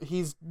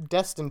 he's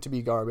destined to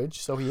be garbage,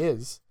 so he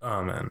is.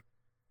 Oh man.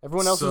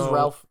 Everyone else is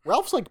Ralph.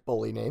 Ralph's like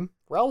bully name.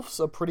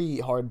 Ralph's a pretty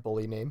hard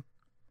bully name.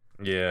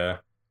 Yeah.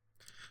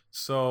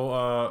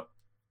 So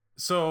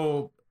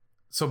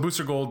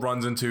Booster Gold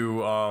runs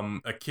into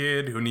a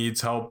kid who needs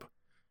help.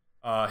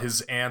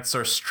 His aunts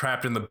are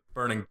trapped in the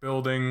burning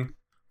building.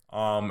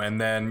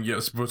 And then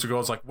Booster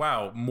Gold's like,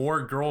 wow,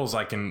 more girls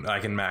I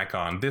can mac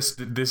on. This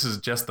is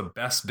just the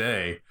best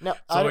day. Now,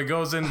 so he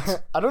goes in.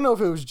 I don't know if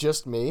it was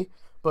just me,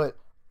 but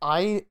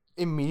I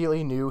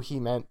immediately knew he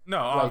meant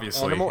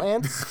obviously animal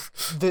ants.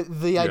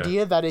 The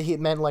idea that it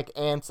meant like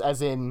ants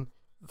as in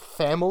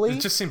family,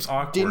 it just seems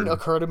awkward. Didn't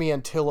occur to me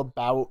until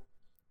about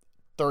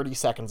 30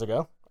 seconds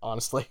ago,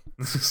 honestly.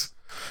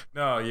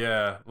 No,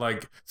 yeah,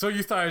 like, so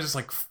you thought I was just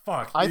like,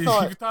 fuck. You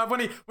thought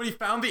when he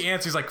found the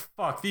ants, he's like,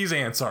 fuck, these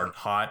ants aren't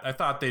hot. I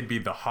thought they'd be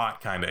the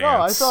hot kind of ants.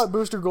 No, I thought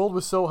Booster Gold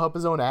was so up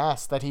his own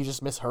ass that he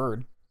just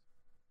misheard.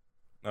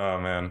 Oh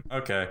man,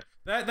 okay,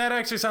 that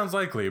actually sounds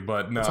likely,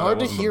 but no, it's hard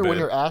to hear when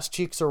your ass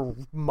cheeks are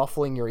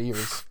muffling your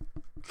ears,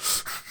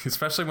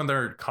 especially when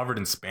they're covered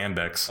in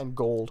spandex and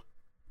gold,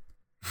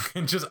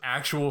 and just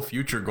actual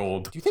future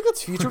gold. Do you think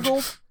that's future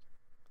gold?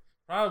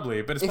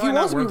 Probably, but it's if probably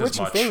not worth as much. If he wants to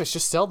be rich and famous,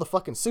 just sell the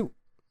fucking suit.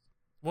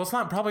 Well, it's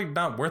probably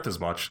not worth as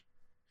much.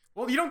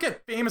 Well, you don't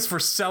get famous for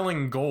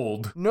selling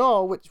gold.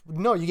 No,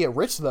 you get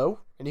rich though,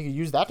 and you can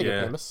use that to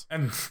get famous.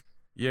 And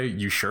yeah,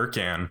 you sure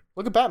can.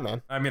 Look at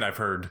Batman. I mean, I've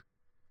heard.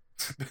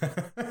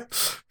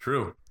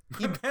 True.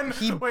 He'd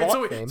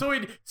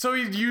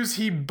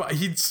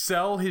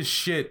sell his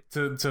shit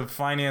to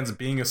finance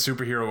being a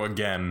superhero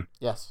again.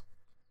 Yes.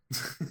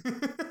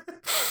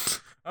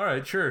 All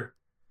right, sure.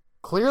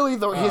 Clearly,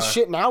 his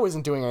shit now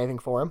isn't doing anything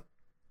for him.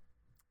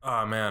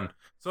 Oh man.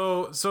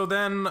 So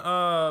then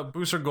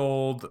Booster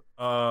Gold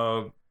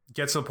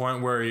gets to the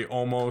point where he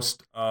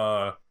almost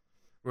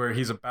where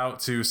he's about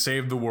to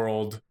save the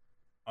world.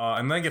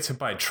 And then gets hit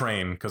by a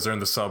train because they're in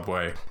the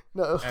subway.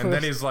 No, and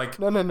then he's like,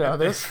 no.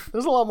 There's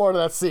a lot more to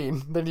that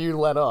scene than you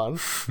let on.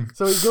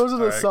 So he goes in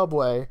the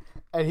subway,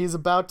 and he's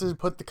about to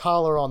put the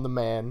collar on the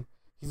man.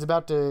 He's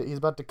about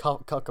to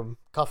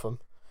cuff him,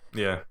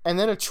 Yeah. And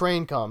then a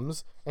train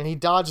comes, and he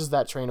dodges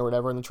that train or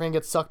whatever, and the train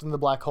gets sucked into the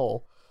black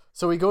hole.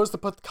 So he goes to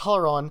put the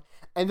collar on,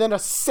 and then a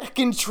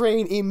second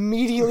train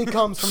immediately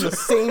comes from the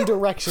same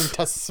direction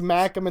to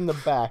smack him in the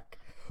back,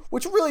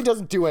 which really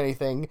doesn't do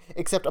anything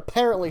except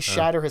apparently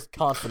shatter his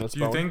confidence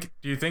bone.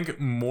 Do you think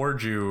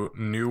Morju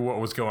knew what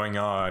was going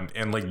on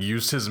and like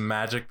used his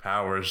magic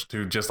powers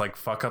to just like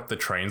fuck up the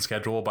train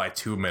schedule by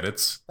 2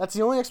 minutes? That's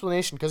the only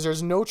explanation, because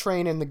there's no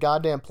train in the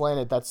goddamn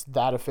planet that's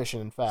that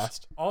efficient and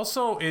fast.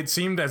 Also, it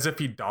seemed as if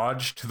he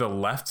dodged to the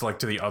left, like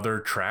to the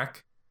other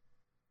track.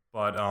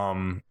 But,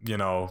 you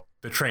know,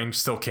 the train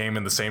still came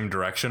in the same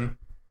direction.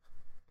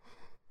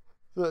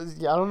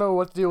 Yeah, I don't know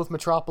what the deal with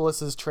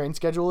Metropolis's train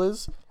schedule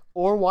is,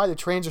 or why the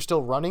trains are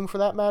still running, for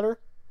that matter.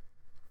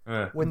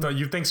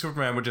 You think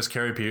Superman would just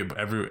carry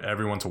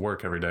everyone to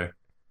work every day?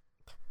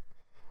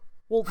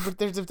 Well, but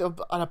there's an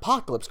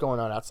apocalypse going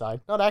on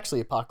outside. Not actually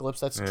apocalypse,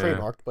 that's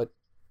trademarked, but...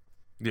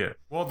 Yeah.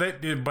 Well,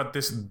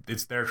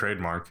 it's their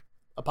trademark.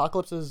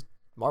 Apocalypse is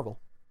Marvel.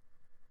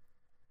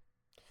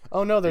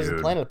 Oh no, there's a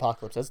planet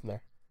apocalypse, isn't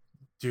there?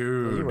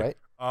 Dude. Yeah, you're right.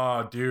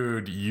 Oh,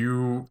 dude,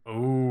 you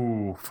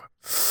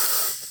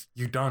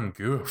done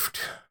goofed.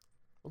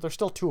 Well, there's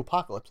still 2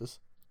 apocalypses.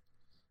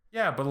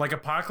 Yeah, but like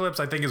Apocalypse,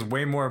 I think is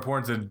way more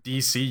important to the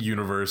DC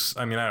universe.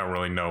 I mean, I don't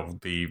really know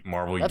the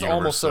Marvel universe. That's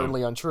almost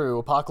certainly untrue.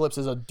 Apocalypse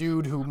is a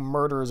dude who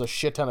murders a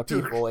shit ton of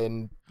people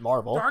in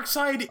Marvel.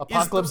 Darkseid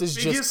Apocalypse is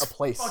the just biggest a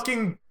place.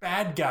 fucking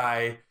bad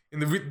guy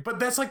in but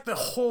that's like the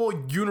whole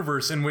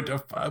universe in which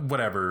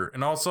whatever.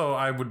 And also,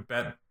 I would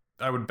bet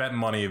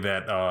money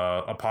that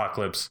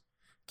Apocalypse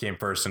came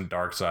first in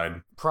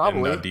Darkseid.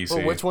 Probably. In, DC.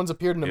 But which ones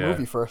appeared in the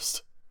movie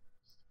first?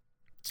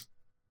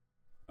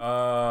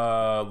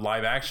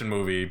 Live action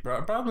movie.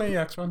 Probably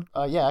X-Men.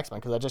 Yeah, X-Men,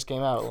 because that just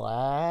came out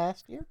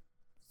last year.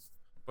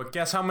 But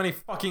guess how many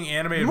fucking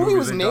animated movie movies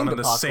was they've done named in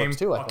the Apocalypse same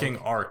too, fucking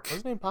arc?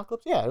 Was it named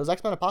Apocalypse? Yeah, it was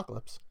X-Men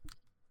Apocalypse.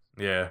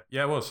 Yeah,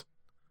 it was.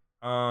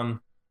 I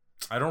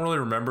don't really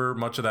remember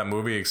much of that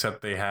movie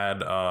except they had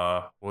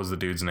what was the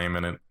dude's name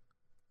in it?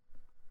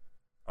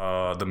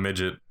 The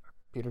midget.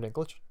 Peter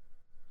Dinklage.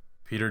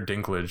 Peter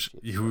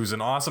Dinklage, who's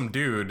an awesome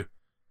dude.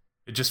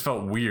 It just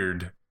felt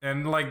weird.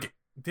 And like,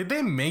 did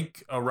they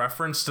make a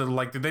reference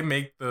to did they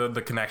make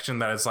the connection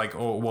that it's like,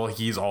 oh well,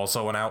 he's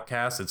also an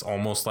outcast? It's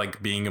almost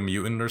like being a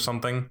mutant or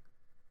something.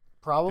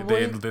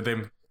 Probably. Did they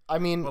I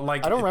mean, I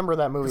don't remember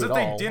that movie at all.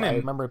 I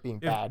remember it being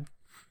bad.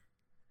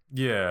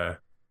 Yeah.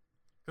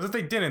 Because if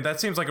they didn't, that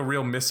seems like a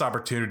real missed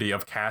opportunity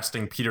of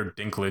casting Peter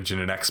Dinklage in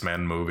an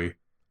X-Men movie.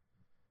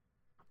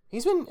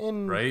 He's been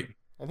in... Right?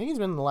 I think he's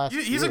been in the last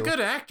He's a good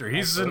actor.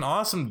 He's an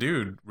awesome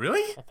dude.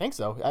 Really? I think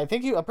so. I'm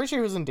pretty sure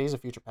he was in Days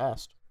of Future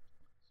Past.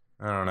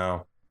 I don't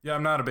know. Yeah,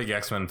 I'm not a big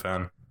X-Men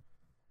fan.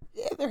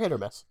 Yeah, they're hit or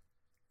miss.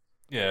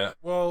 Yeah,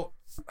 well...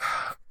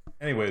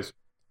 Anyways.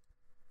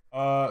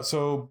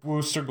 So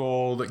Booster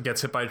Gold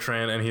gets hit by a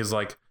train, and he's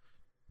like,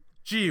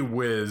 gee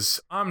whiz,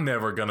 I'm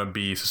never gonna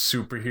be a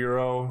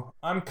superhero.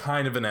 I'm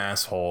kind of an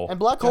asshole. And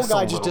Black Hole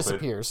Guy just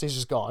disappears. He's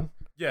just gone.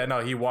 Yeah, no,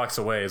 he walks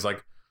away. He's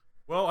like,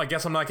 well, I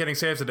guess I'm not getting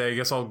saved today. I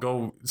guess I'll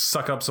go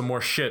suck up some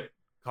more shit,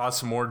 cause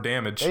some more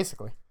damage.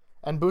 Basically.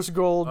 And Booster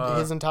Gold,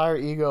 his entire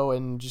ego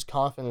and just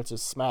confidence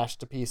is smashed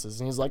to pieces.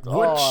 And he's like, I'm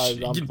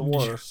the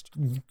worst.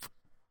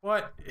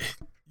 What?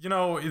 You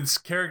know, it's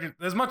character...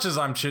 As much as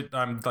I'm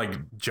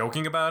like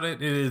joking about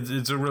it,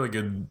 it's a really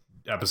good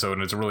episode,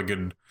 and it's a really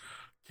good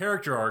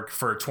character arc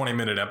for a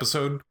 20-minute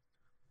episode.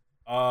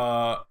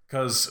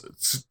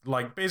 Because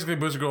like basically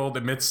Booster Gold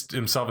admits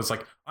himself as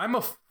like, I'm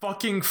a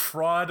fucking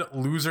fraud,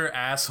 loser,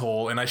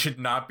 asshole, and I should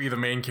not be the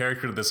main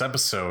character of this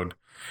episode.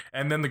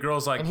 And then the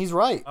girl's like, and he's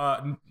right.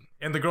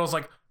 And the girl's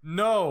like,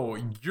 no,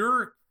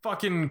 you're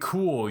fucking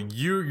cool.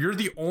 You're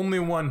the only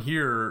one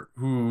here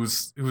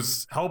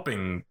who's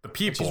helping the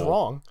people. She's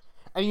wrong.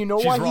 And you know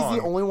why he's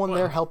the only one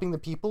there helping the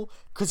people?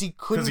 Because he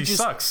couldn't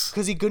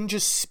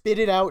just spit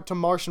it out to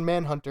Martian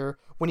Manhunter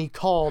when he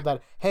called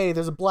that, hey,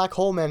 there's a black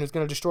hole man who's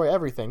going to destroy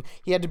everything.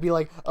 He had to be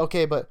like,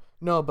 okay, but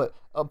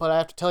I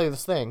have to tell you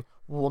this thing.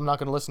 Well, I'm not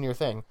going to listen to your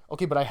thing.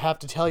 Okay, but I have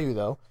to tell you,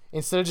 though.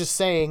 Instead of just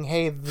saying,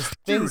 hey, this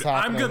thing's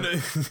happening.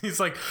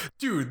 He's like,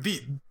 dude,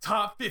 the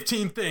top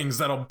 15 things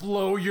that'll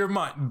blow your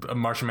mind.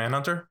 Martian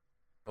Manhunter?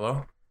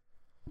 Hello?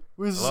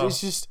 It's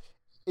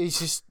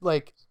just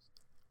like,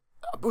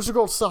 Booster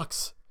Gold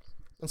sucks.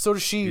 And so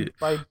does she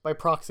by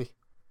proxy.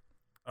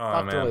 Oh,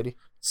 Doctor man. Lady.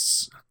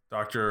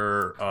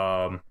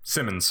 Dr.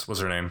 Simmons was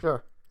her name.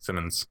 Sure.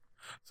 Simmons.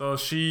 So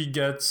she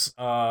gets,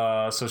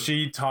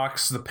 she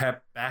talks the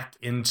Pep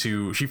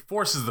she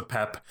forces the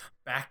Pep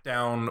back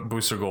down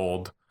Booster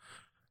Gold.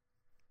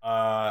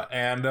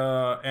 And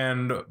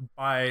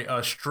by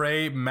a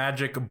stray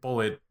magic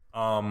bullet,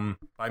 by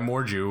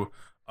Morju,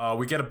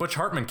 we get a Butch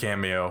Hartman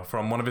cameo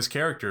from one of his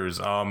characters.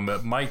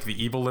 Mike,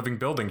 the evil living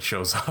building,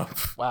 shows up.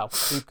 Wow,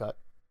 deep cut.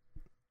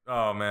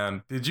 Oh,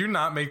 man. Did you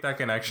not make that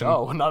connection?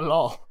 No, not at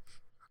all.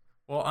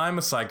 Well, I'm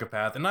a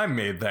psychopath, and I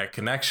made that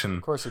connection.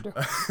 Of course you do.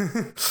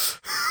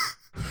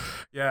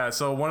 Yeah,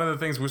 so one of the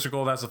things Booster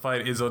Gold has to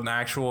fight is an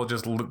actual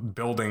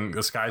building,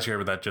 a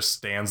skyscraper that just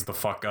stands the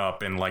fuck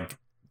up and, like,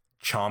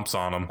 chomps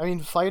on him. I mean,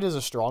 fight is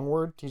a strong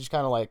word. He just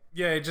kind of like,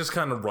 Yeah, it just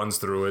kind of runs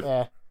through it.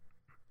 eh.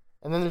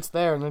 And then it's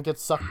there, and then it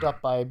gets sucked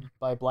up by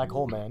Black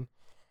Hole Man.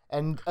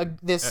 And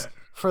this,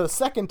 for the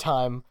second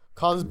time,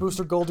 causes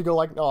Booster Gold to go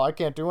like, no, I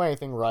can't do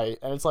anything right.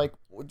 And it's like,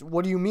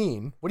 what do you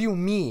mean? What do you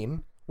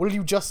mean? What did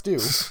you just do?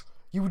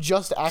 You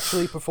just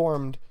actually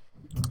performed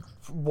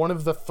one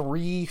of the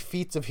 3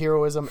 feats of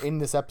heroism in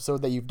this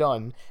episode that you've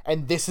done,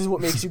 and this is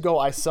what makes you go,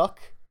 I suck?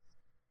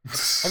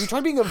 Have you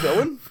tried being a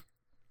villain?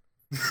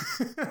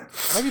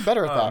 Might be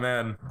better at that. Oh,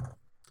 man.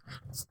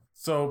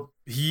 So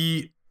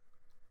he...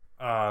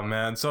 Oh,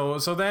 man. So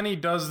then he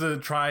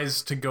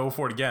tries to go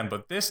for it again,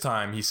 but this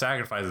time he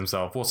sacrifices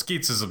himself. Well,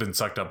 Skeets has been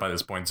sucked up by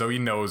this point, so he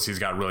knows he's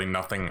got really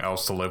nothing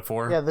else to live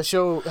for. Yeah, the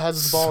show has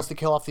its balls to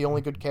kill off the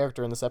only good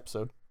character in this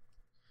episode.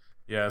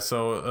 Yeah,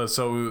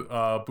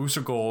 so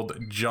Booster Gold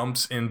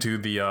jumps into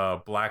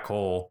the black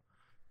hole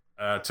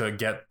to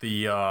get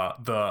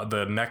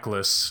the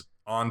necklace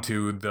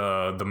onto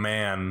the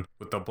man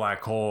with the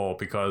black hole,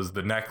 because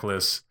the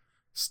necklace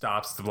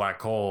stops the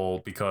black hole,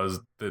 because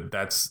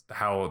that's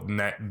how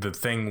the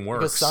thing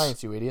works. Because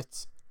science, you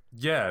idiots.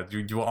 Yeah,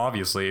 you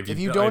obviously if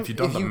you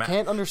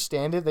can't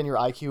understand it, then your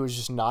IQ is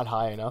just not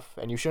high enough,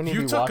 and you shouldn't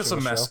even be watching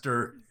the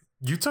show.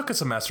 You took a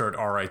semester at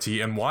RIT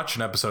and watched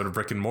an episode of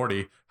Rick and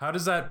Morty. How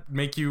does that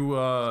make you?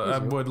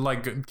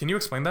 Can you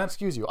explain that?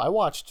 Excuse you. I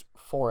watched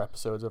 4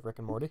 episodes of Rick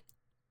and Morty.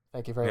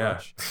 Thank you very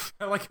much.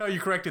 I like how you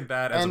corrected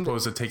that as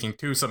opposed to taking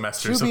 2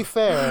 semesters. To be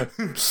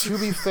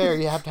fair,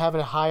 you have to have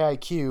a high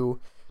IQ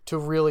to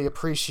really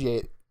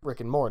appreciate Rick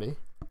and Morty.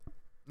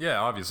 Yeah,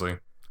 obviously.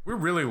 We're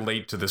really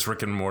late to this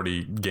Rick and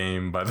Morty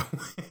game, by the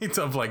way. It's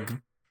of like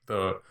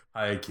the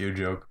high IQ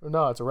joke.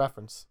 No, it's a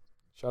reference.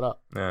 Shut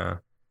up. Yeah.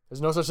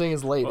 There's no such thing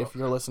as late if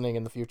you're listening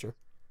in the future.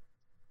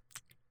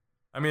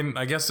 I mean,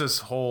 I guess this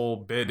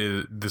whole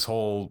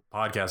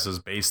podcast is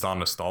based on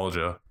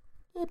nostalgia.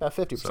 Yeah, about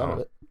 50% of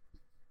it.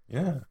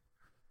 Yeah.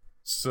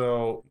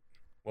 So,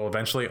 well,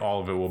 eventually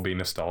all of it will be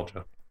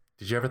nostalgia.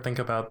 Did you ever think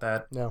about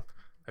that? No.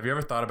 Have you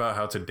ever thought about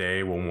how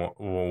today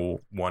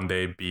will one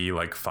day be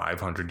like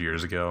 500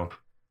 years ago?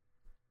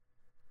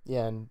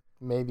 Yeah, and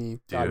maybe,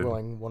 God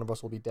willing, one of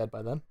us will be dead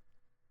by then.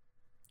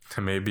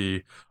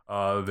 Maybe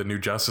the new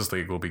Justice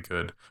League will be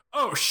good.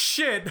 Oh,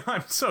 shit!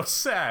 I'm so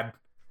sad.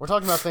 We're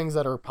talking about things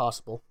that are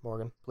possible,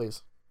 Morgan.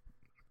 Please.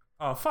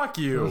 Oh, fuck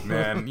you,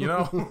 man. You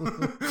know?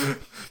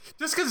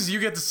 Just because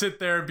you get to sit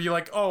there and be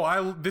like,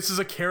 oh, this is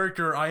a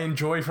character I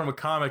enjoy from a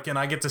comic, and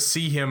I get to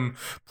see him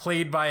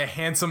played by a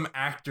handsome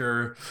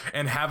actor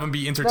and have him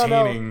be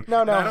entertaining.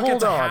 No, I don't hold get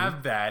to on.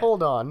 have that.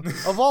 Hold on.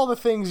 Of all the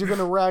things you're going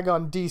to rag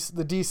on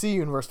the DC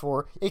universe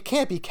for, it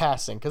can't be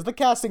casting, because the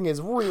casting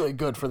is really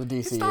good for the DCU.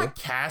 It's not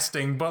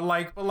casting, but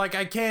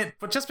I can't.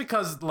 But just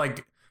because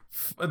like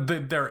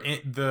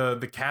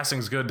the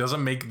casting's good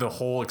doesn't make the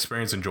whole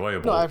experience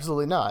enjoyable. No,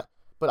 absolutely not.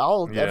 But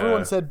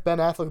everyone said Ben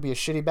Affleck would be a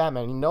shitty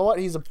Batman. You know what?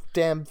 He's a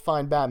damn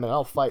fine Batman.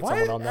 I'll fight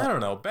someone on that. I don't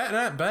know. Ben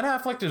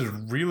Affleck is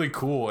really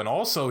cool, and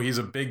also he's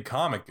a big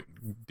comic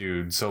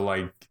dude. So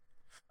like,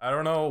 I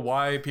don't know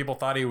why people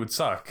thought he would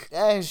suck.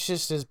 Yeah, it's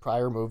just his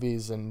prior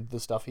movies and the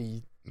stuff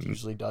he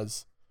usually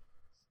does.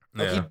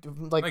 He's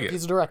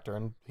a director,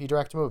 and he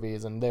directs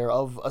movies, and they're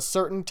of a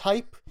certain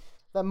type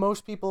that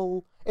most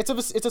people. It's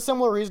a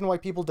similar reason why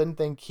people didn't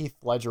think Heath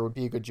Ledger would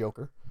be a good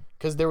Joker,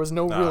 because there was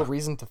no real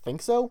reason to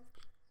think so.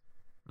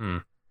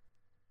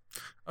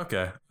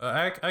 Okay,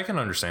 I can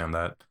understand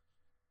that.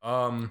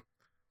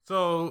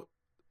 So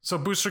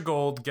Booster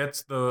Gold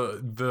gets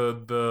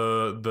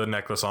the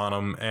necklace on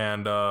him,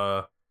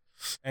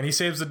 and he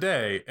saves the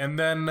day, and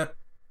then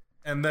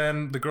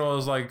the girl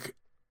is like,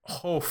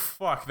 oh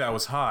fuck, that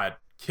was hot,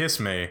 kiss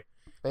me.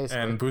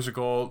 Basically. And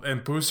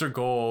Booster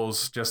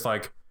Gold's just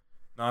like,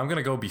 no, I'm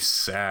gonna go be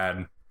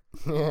sad.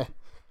 Yeah.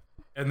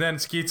 And then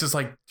Skeets is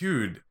like,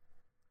 dude,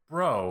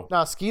 bro,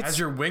 Skeets, as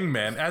your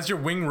wingman, as your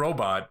wing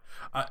robot,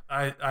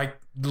 I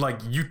like,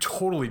 you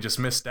totally just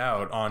missed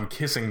out on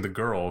kissing the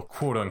girl,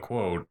 quote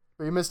unquote.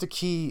 But you missed a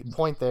key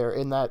point there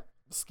in that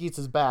Skeets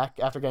is back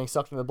after getting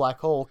sucked into the black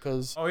hole,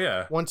 because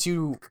once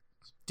you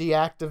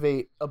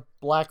deactivate a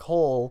black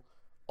hole,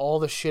 all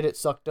the shit it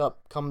sucked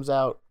up comes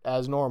out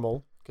as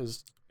normal,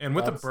 and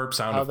with the burp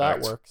sound effect. How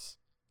that works.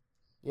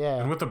 Yeah.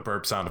 And with the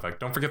burp sound effect.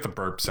 Don't forget the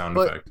burp sound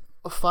effect.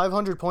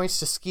 500 points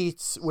to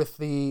Skeets with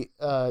the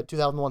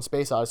 2001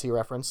 Space Odyssey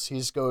reference.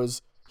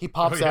 He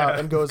pops out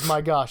and goes, my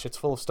gosh, it's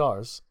full of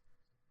stars.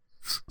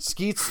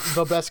 Skeets,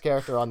 the best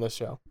character on this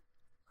show.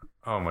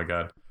 Oh my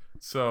god.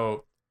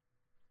 So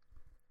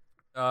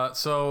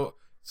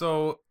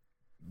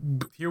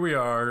here we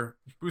are.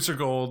 Booster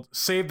Gold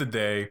saved the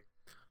day.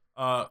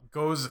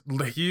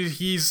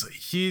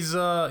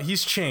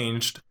 He's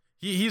changed.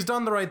 He's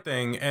done the right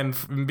thing,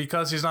 and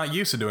because he's not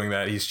used to doing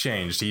that, he's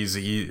changed.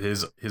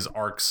 His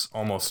arc's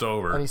almost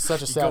over. And he's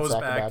such a sad sack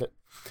about it.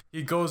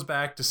 He goes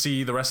back to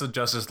see the rest of the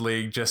Justice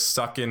League just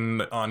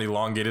sucking on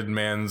elongated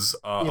man's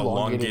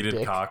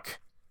elongated cock.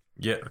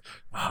 Yeah.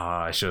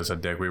 I should have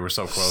said dick. We were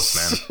so close,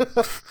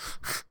 man.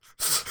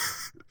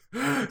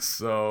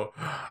 So,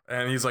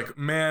 and he's like,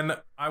 man,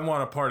 I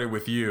want to party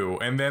with you.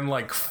 And then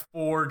like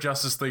 4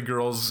 Justice League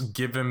girls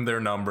give him their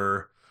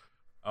number.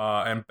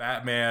 And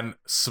Batman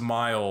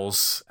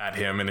smiles at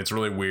him, and it's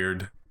really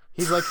weird.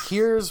 He's like,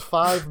 here's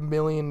 $5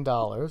 million.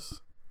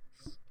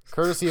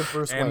 Courtesy of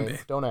Bruce Wayne.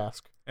 Don't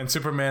ask. And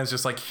Superman's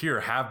just like,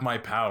 here, have my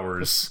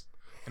powers.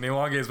 And the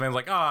elongated man's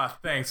like,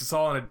 thanks. It's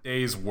all in a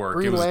day's work.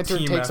 Green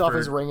Lantern takes effort. off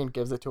his ring and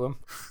gives it to him.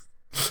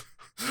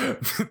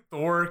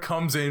 Thor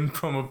comes in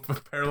from a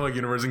parallel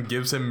universe and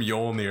gives him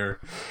Mjolnir.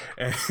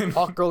 And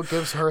Hawkgirl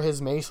gives her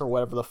his mace or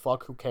whatever the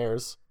fuck. Who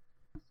cares?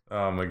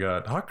 Oh my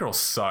god. Hawkgirl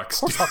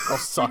sucks. Of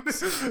course Hawkgirl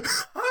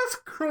sucks.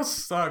 Hawkgirl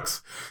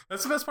sucks.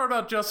 That's the best part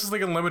about Justice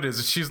League Unlimited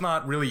is she's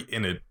not really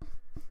in it.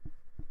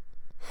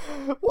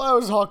 Why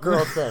was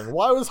Hawkgirl a thing?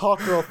 Why was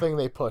Hawkgirl a thing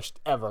they pushed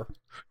ever?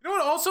 You know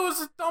what also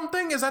is a dumb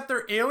thing? Is that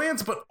they're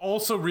aliens, but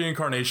also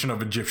reincarnation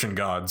of Egyptian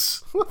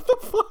gods. What the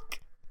fuck?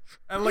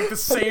 At like the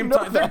same know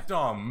time. that. They're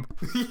dumb.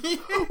 Yeah.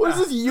 What is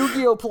this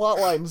Yu-Gi-Oh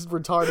plotline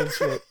retarded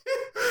shit?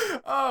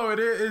 Oh,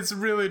 it's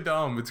really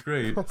dumb. It's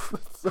great.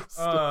 That's so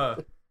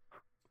stupid.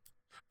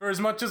 For as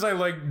much as I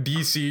like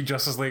DC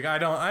Justice League,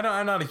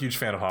 I'm not a huge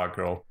fan of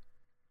Hawkgirl.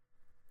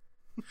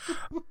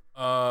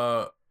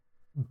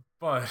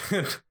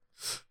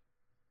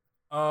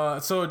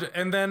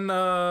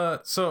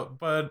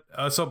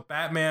 So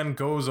Batman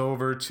goes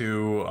over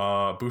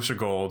to Booster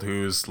Gold,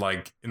 who's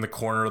like in the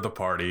corner of the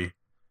party,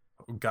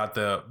 got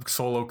the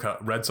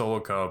red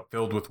solo cup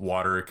filled with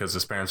water because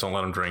his parents don't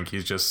let him drink.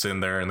 He's just sitting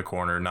there in the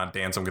corner, not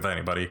dancing with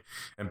anybody.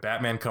 And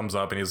Batman comes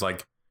up and he's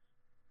like,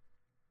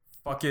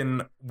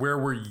 fucking, where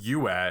were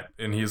you at?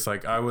 And he's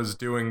like, I was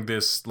doing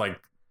this,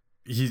 like,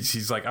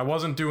 he's like, I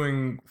wasn't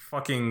doing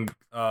fucking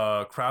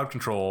crowd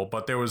control,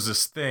 but there was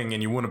this thing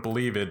and you wouldn't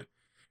believe it.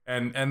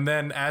 And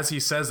then as he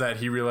says that,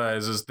 he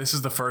realizes this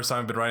is the first time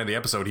I've been writing the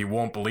episode. He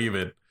won't believe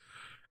it.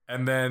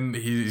 And then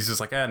he's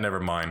just like, never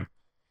mind.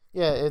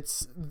 Yeah,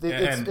 it's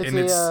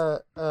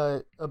a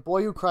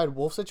boy who cried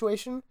wolf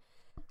situation,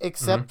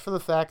 except for the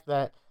fact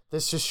that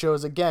this just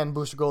shows, again,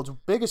 Booster Gold's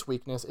biggest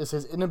weakness is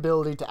his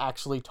inability to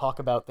actually talk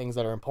about things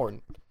that are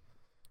important.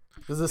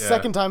 This is the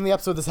second time in the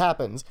episode this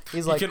happens.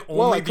 He's like,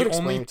 well, I could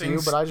explain it to you,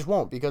 but I just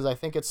won't because I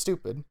think it's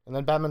stupid. And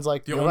then Batman's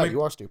like, you're right,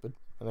 you are stupid.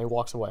 And then he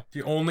walks away.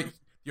 The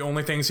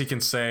only things he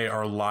can say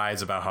are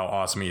lies about how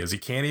awesome he is. He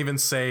can't even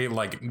say,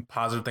 like,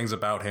 positive things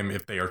about him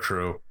if they are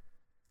true.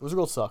 Booster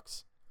Gold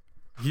sucks.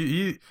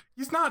 He's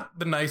not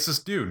the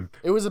nicest dude.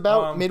 It was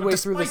about midway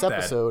through this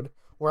episode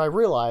where I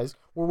realized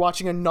we're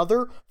watching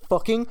another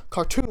fucking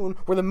cartoon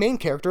where the main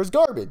character is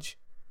garbage.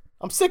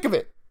 I'm sick of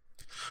it.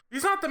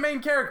 He's not the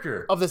main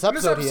character of this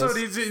episode.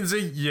 He's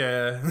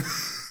yeah.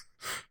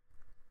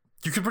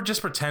 You could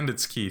just pretend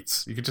it's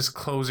Skeets. You could just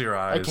close your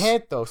eyes. I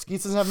can't though.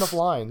 Skeets doesn't have enough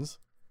lines.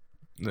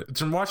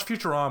 To watch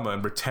Futurama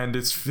and pretend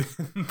it's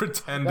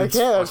I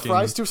can't.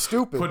 Fry's too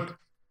stupid.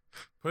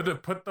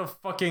 Put a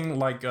fucking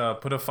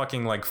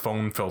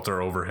phone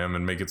filter over him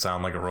and make it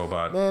sound like a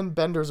robot. Man,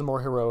 Bender's a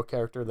more heroic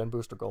character than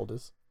Booster Gold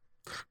is.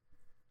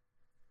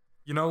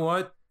 You know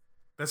what?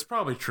 That's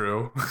probably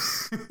true.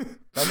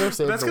 Bender saved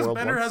the world. That's because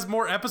Bender has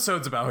more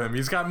episodes about him.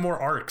 He's got more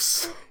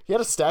arcs. He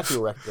had a statue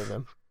erected of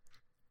him.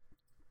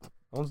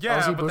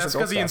 Yeah, but that's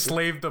because he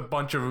enslaved a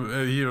bunch of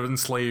he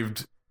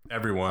enslaved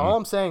everyone. All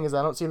I'm saying is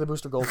I don't see the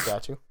Booster Gold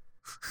statue.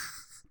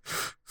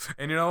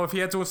 And you know, if he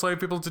had to enslave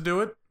people to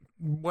do it,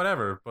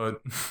 whatever,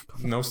 but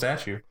no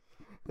statue.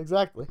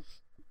 Exactly.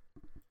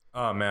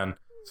 Oh man.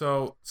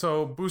 So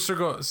Booster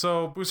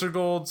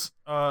Gold's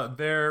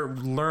there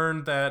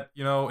learned that,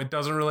 you know, it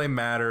doesn't really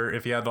matter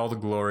if he had all the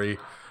glory.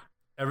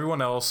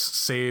 Everyone else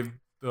saved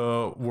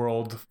the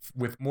world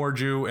with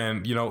Morju,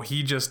 and you know,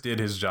 he just did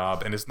his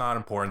job, and it's not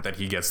important that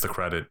he gets the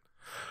credit.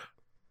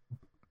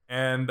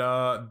 And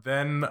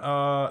then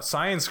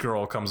Science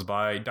Girl comes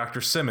by,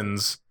 Dr.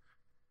 Simmons,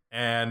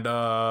 and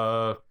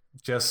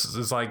just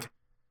is like,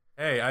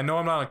 hey, I know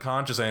I'm not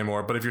unconscious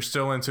anymore, but if you're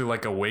still into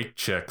like awake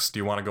chicks, do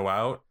you want to go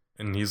out?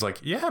 And he's like,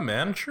 yeah,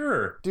 man,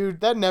 sure. Dude,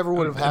 that never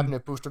would have happened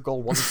if Booster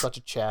Gold wasn't such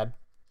a Chad.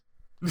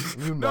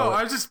 You know no,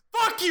 I was just,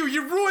 fuck you,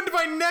 you ruined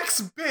my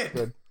next bit.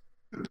 Good.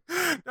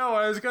 No,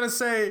 what I was gonna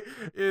say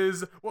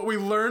is what we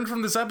learned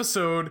from this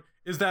episode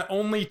is that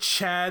only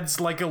Chads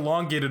like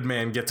elongated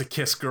man get to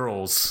kiss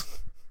girls.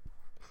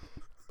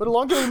 But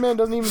elongated man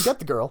doesn't even get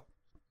the girl.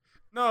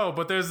 No,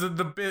 but there's the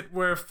bit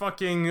where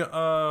fucking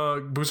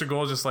Booster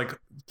Gold is just like,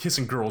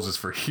 kissing girls is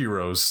for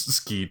heroes,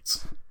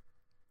 Skeets.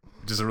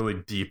 Which is a really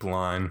deep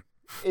line.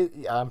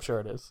 Yeah, I'm sure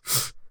it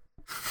is.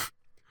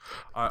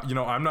 You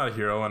know, I'm not a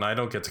hero and I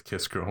don't get to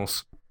kiss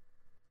girls.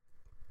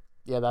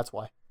 Yeah, that's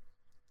why.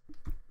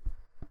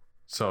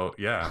 So,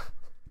 yeah.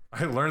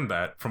 I learned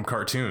that from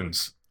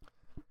cartoons.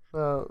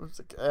 I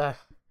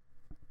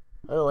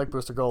don't like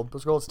Booster Gold.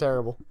 Booster Gold's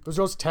terrible. Booster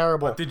Gold's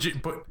terrible.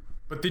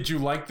 But did you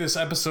like this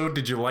episode?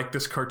 Did you like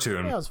this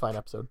cartoon? Yeah, it was a fine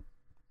episode.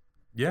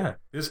 Yeah.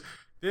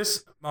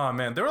 This oh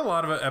man, there were a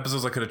lot of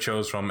episodes I could have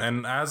chose from,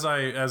 and as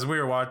I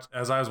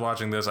was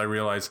watching this, I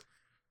realized,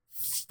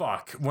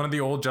 fuck, one of the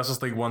old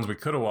Justice League ones we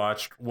could have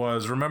watched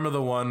was, remember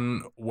the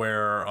one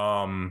where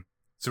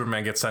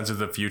Superman gets sent to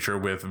the future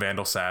with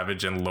Vandal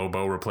Savage and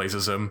Lobo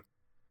replaces him.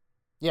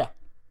 Yeah.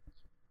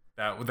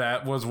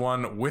 That was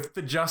one with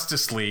the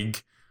Justice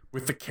League,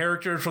 with the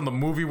characters from the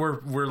movie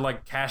we're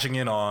like cashing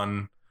in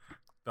on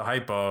the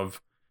hype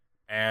of,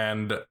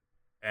 and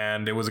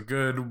it was a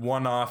good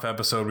one-off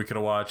episode we could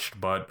have watched,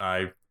 but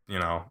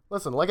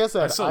Listen, like I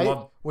said,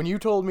 love... when you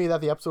told me that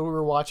the episode we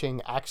were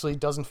watching actually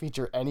doesn't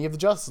feature any of the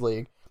Justice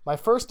League, my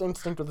first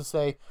instinct was to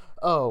say,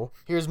 oh,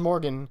 here's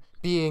Morgan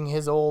being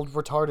his old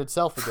retarded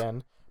self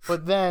again.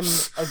 But then,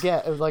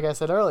 again, like I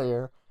said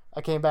earlier,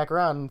 I came back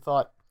around and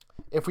thought,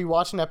 if we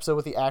watch an episode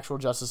with the actual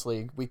Justice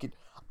League, we could...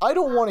 I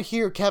don't want to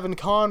hear Kevin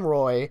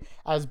Conroy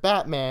as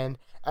Batman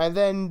and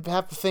then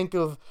have to think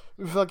of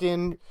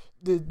fucking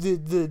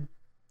the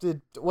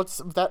what's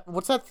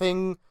that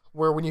thing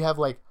where when you have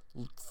like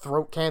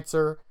throat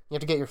cancer, you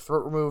have to get your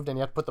throat removed and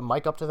you have to put the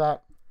mic up to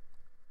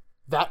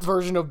that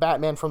version of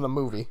Batman from the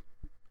movie.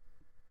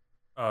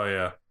 Oh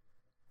yeah.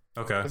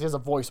 Okay. Because he has a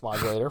voice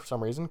modulator for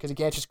some reason, because he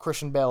can't just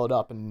Christian Bale it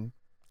up and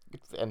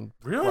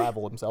really?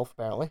 ravel himself,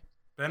 apparently.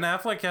 Ben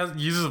Affleck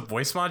uses a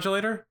voice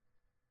modulator?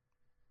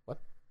 What?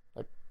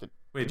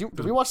 Wait,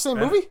 did we watch the same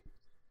movie?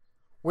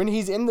 When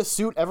he's in the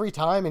suit every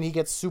time and he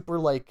gets super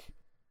like...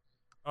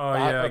 Oh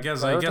yeah, I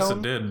guess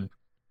it did.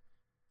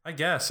 I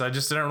guess I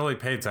just didn't really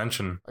pay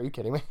attention. Are you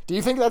kidding me? Do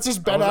you think that's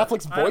just Ben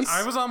Affleck's voice?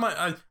 I was on my...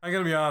 I'm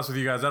gonna be honest with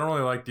you guys, I don't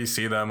really like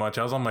DC that much.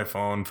 I was on my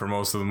phone for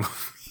most of the movie.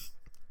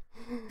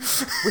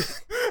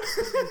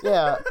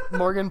 Yeah,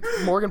 Morgan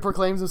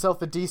proclaims himself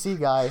the DC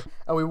guy,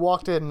 and we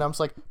walked in, and I'm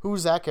just like,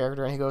 "Who's that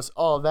character?" And he goes,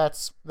 "Oh,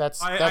 that's dude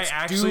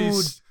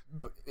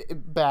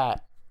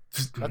Bat.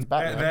 That's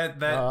Batman."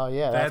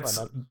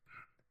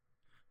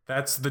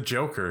 That's the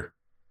Joker.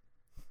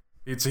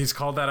 He's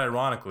called that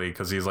ironically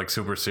because he's like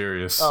super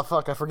serious. Oh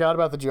fuck! I forgot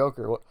about the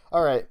Joker.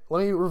 All right,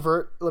 let me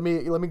revert. Let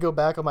me go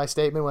back on my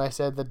statement when I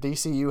said that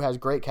DCU has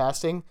great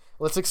casting.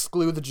 Let's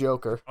exclude the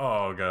Joker.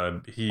 Oh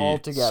god,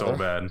 altogether so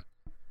bad.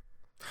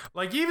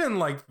 Like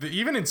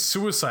even in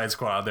Suicide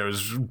Squad, there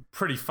was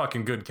pretty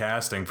fucking good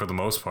casting for the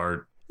most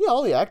part. Yeah,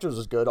 all the actors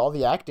was good. All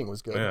the acting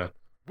was good. Yeah,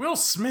 Will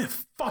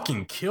Smith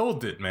fucking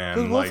killed it, man.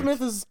 Because Will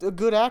Smith is a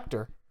good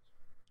actor.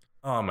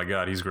 Oh my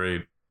god, he's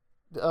great.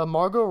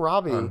 Margot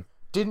Robbie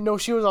didn't know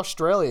she was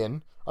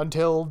Australian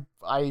until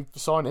I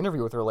saw an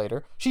interview with her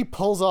later. She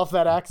pulls off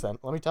that accent.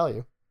 Let me tell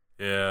you.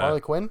 Yeah. Harley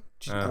Quinn,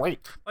 she's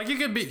great. Like you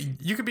could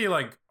be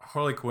like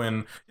Harley Quinn.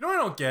 You know what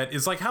I don't get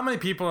is like how many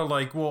people are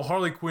like, well,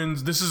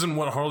 this isn't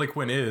what Harley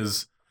Quinn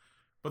is.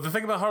 But the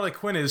thing about Harley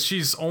Quinn is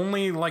she's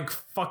only like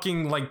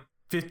fucking like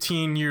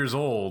 15 years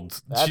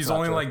old. She's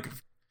only true. Like,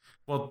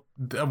 well,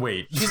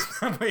 wait,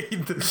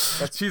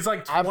 she's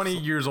like 20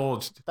 years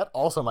old. That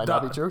also might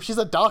not be true. She's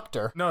a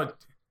doctor. No,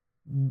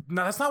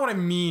 that's not what I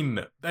mean.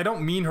 I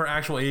don't mean her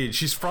actual age.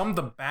 She's from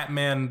the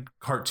Batman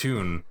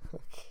cartoon.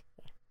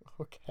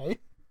 Okay.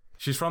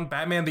 She's from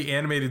Batman the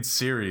Animated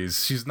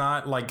Series. She's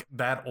not like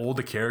that old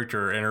a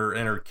character, and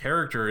her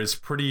character is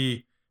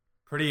pretty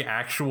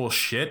actual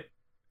shit.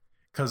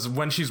 Because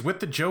when she's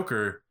with the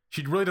Joker,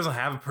 she really doesn't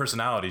have a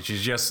personality.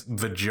 She's just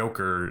the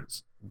Joker,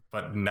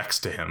 but next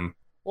to him.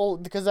 Well,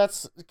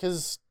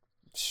 because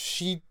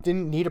she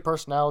didn't need a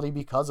personality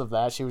because of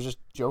that. She was just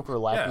Joker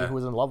lackey who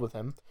was in love with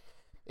him.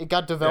 It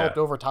got developed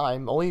over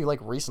time. Only like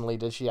recently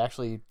did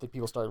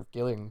people start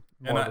giving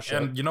more of a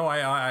shit. And you know,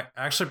 I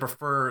actually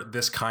prefer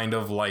this kind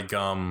of like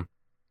kind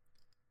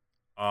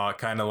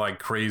of like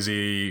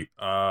crazy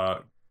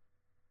girl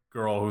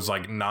who's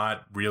like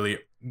not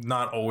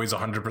always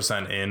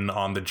 100% in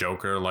on the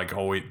Joker. Like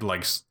always,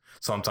 like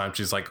sometimes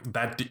she's like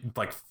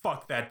like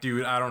fuck that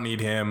dude. I don't need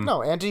him.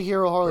 No,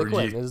 anti-hero Harley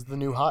Quinn is the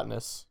new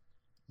hotness.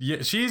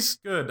 Yeah, she's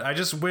good. I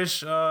just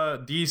wish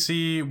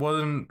DC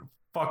wasn't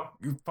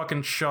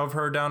fucking shove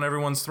her down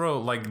everyone's throat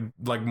like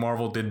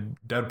Marvel did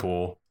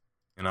Deadpool,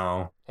 you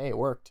know. Hey, it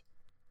worked.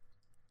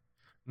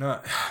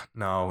 No,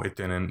 it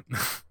didn't.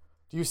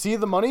 Do you see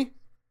the money?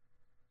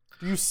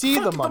 Do you see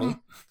the money?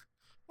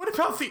 What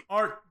about the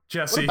art,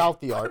 Jesse? What about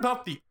the art? What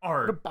about the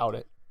art? What about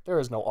it? There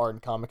is no art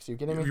in comics. Are you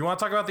kidding me? You want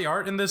to talk about the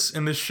art in this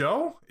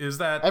show? Is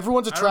that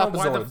everyone's a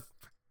trapezoid?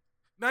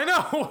 I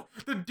know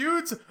the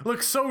dudes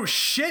look so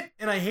shit,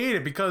 and I hate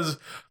it because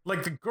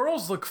like the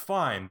girls look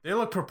fine; they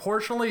look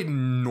proportionally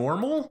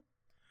normal,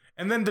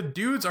 and then the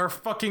dudes are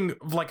fucking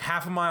like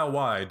half a mile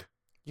wide.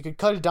 You could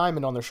cut a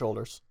diamond on their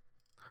shoulders.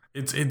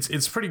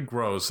 It's pretty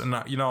gross, and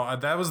you know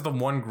that was the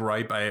one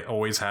gripe I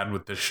always had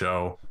with this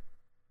show.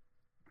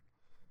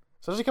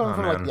 Especially coming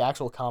from like the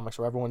actual comics,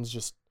 where everyone's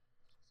just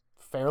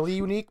fairly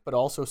unique, but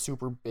also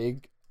super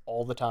big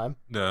all the time.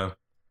 Yeah.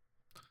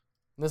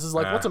 And this is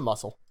like, what's a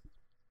muscle?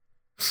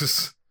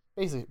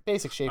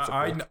 Basic shapes.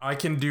 I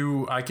can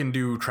do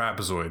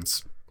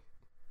trapezoids.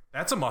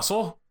 That's a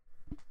muscle.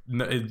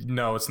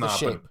 No, it's not.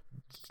 Shape.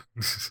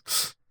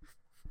 But...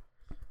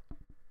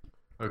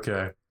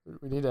 Okay.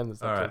 We need to end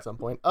this episode at some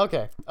point.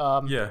 Okay.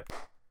 Yeah.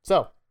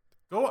 So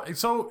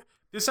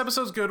this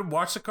episode's good.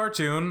 Watch the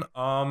cartoon.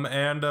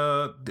 And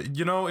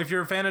if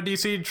you're a fan of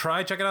DC,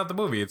 try checking out the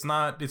movie. It's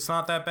not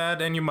that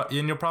bad, and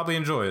you'll probably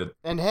enjoy it.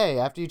 And hey,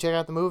 after you check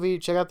out the movie,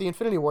 check out the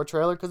Infinity War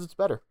trailer because it's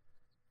better.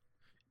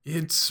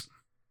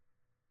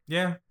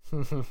 Yeah.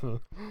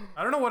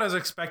 I don't know what I was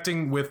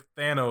expecting with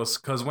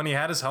Thanos, because when he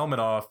had his helmet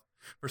off,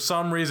 for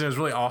some reason it was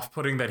really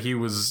off-putting that he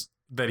was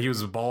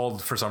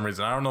bald for some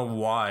reason. I don't know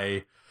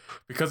why.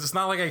 Because it's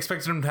not like I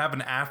expected him to have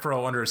an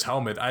afro under his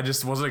helmet. I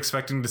just wasn't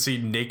expecting to see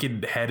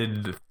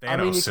naked-headed Thanos I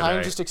mean, you kind today.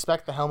 of just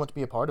expect the helmet to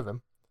be a part of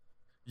him.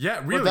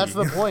 Yeah, really. But that's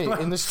the point.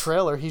 In this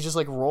trailer, he just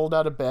like rolled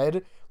out of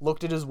bed,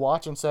 looked at his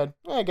watch, and said,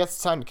 I guess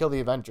it's time to kill the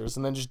Avengers,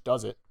 and then just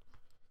does it.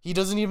 He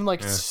doesn't even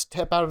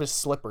step out of his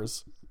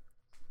slippers.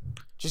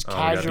 Just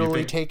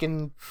casually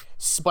taking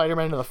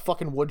Spider-Man to the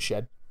fucking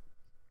woodshed.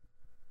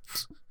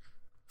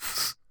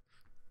 So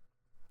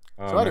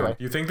anyway,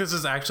 you think this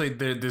is actually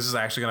gonna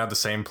have the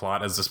same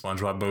plot as the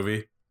SpongeBob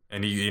movie,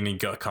 and he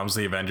comes to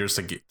the Avengers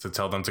to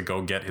tell them to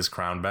go get his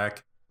crown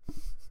back?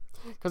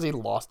 Because he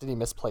lost it, he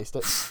misplaced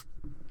it.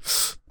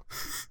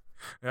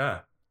 Yeah,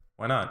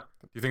 why not?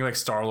 Do you think like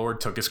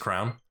Star-Lord took his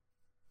crown?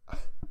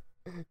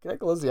 Can I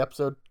close the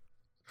episode?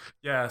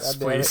 Yes,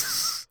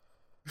 please.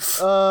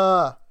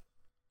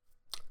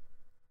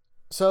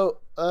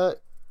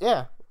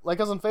 Yeah,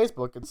 like us on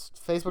Facebook. It's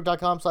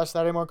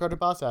facebook.com/Saturday Morning Cartoon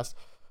Podcast.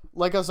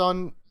 Like us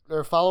on,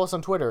 or follow us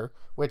on Twitter,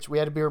 which we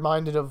had to be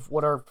reminded of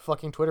what our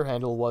fucking Twitter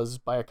handle was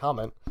by a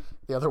comment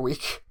the other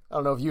week. I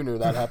don't know if you knew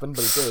that happened,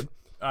 but it did.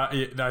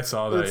 Yeah, I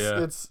saw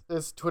that,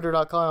 It's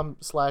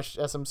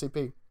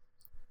twitter.com/SMCP.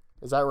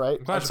 Is that right?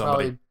 I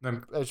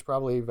should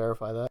probably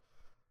verify that.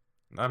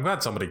 I'm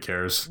glad somebody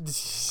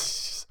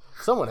cares.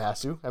 Someone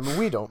has to. I mean,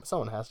 we don't.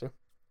 Someone has to.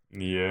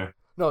 Yeah.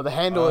 No, the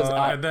handle is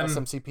at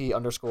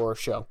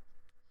SMCP_show.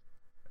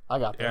 I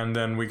got that. And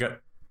then we got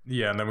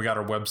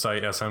our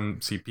website,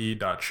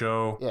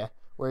 smcp.show. Yeah,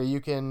 where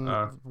you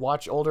can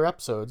watch older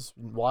episodes.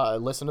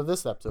 Listen to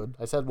this episode.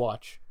 I said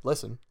watch.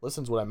 Listen.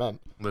 Listen's what I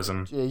meant.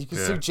 Listen. Yeah, you can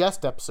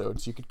suggest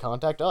episodes. You could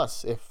contact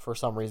us if for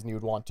some reason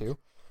you'd want to.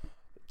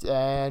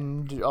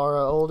 And our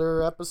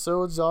older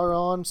episodes are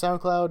on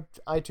SoundCloud,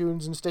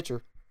 iTunes, and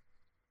Stitcher.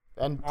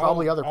 And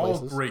probably other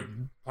places. All great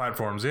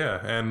platforms,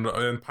 yeah.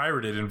 And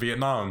pirated in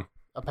Vietnam.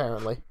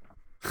 Apparently.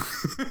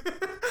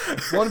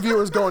 One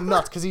viewer is going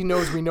nuts because he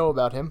knows we know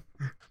about him.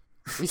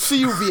 We see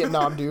you,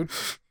 Vietnam, dude.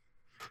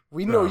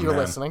 We know you're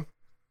listening.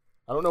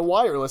 I don't know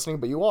why you're listening,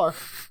 but you are.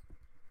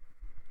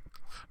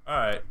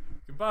 Alright.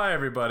 Goodbye,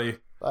 everybody.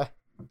 Bye.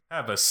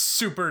 Have a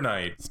super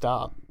night.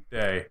 Stop.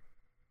 Day.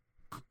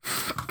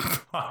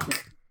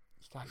 Fuck.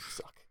 God, you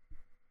suck.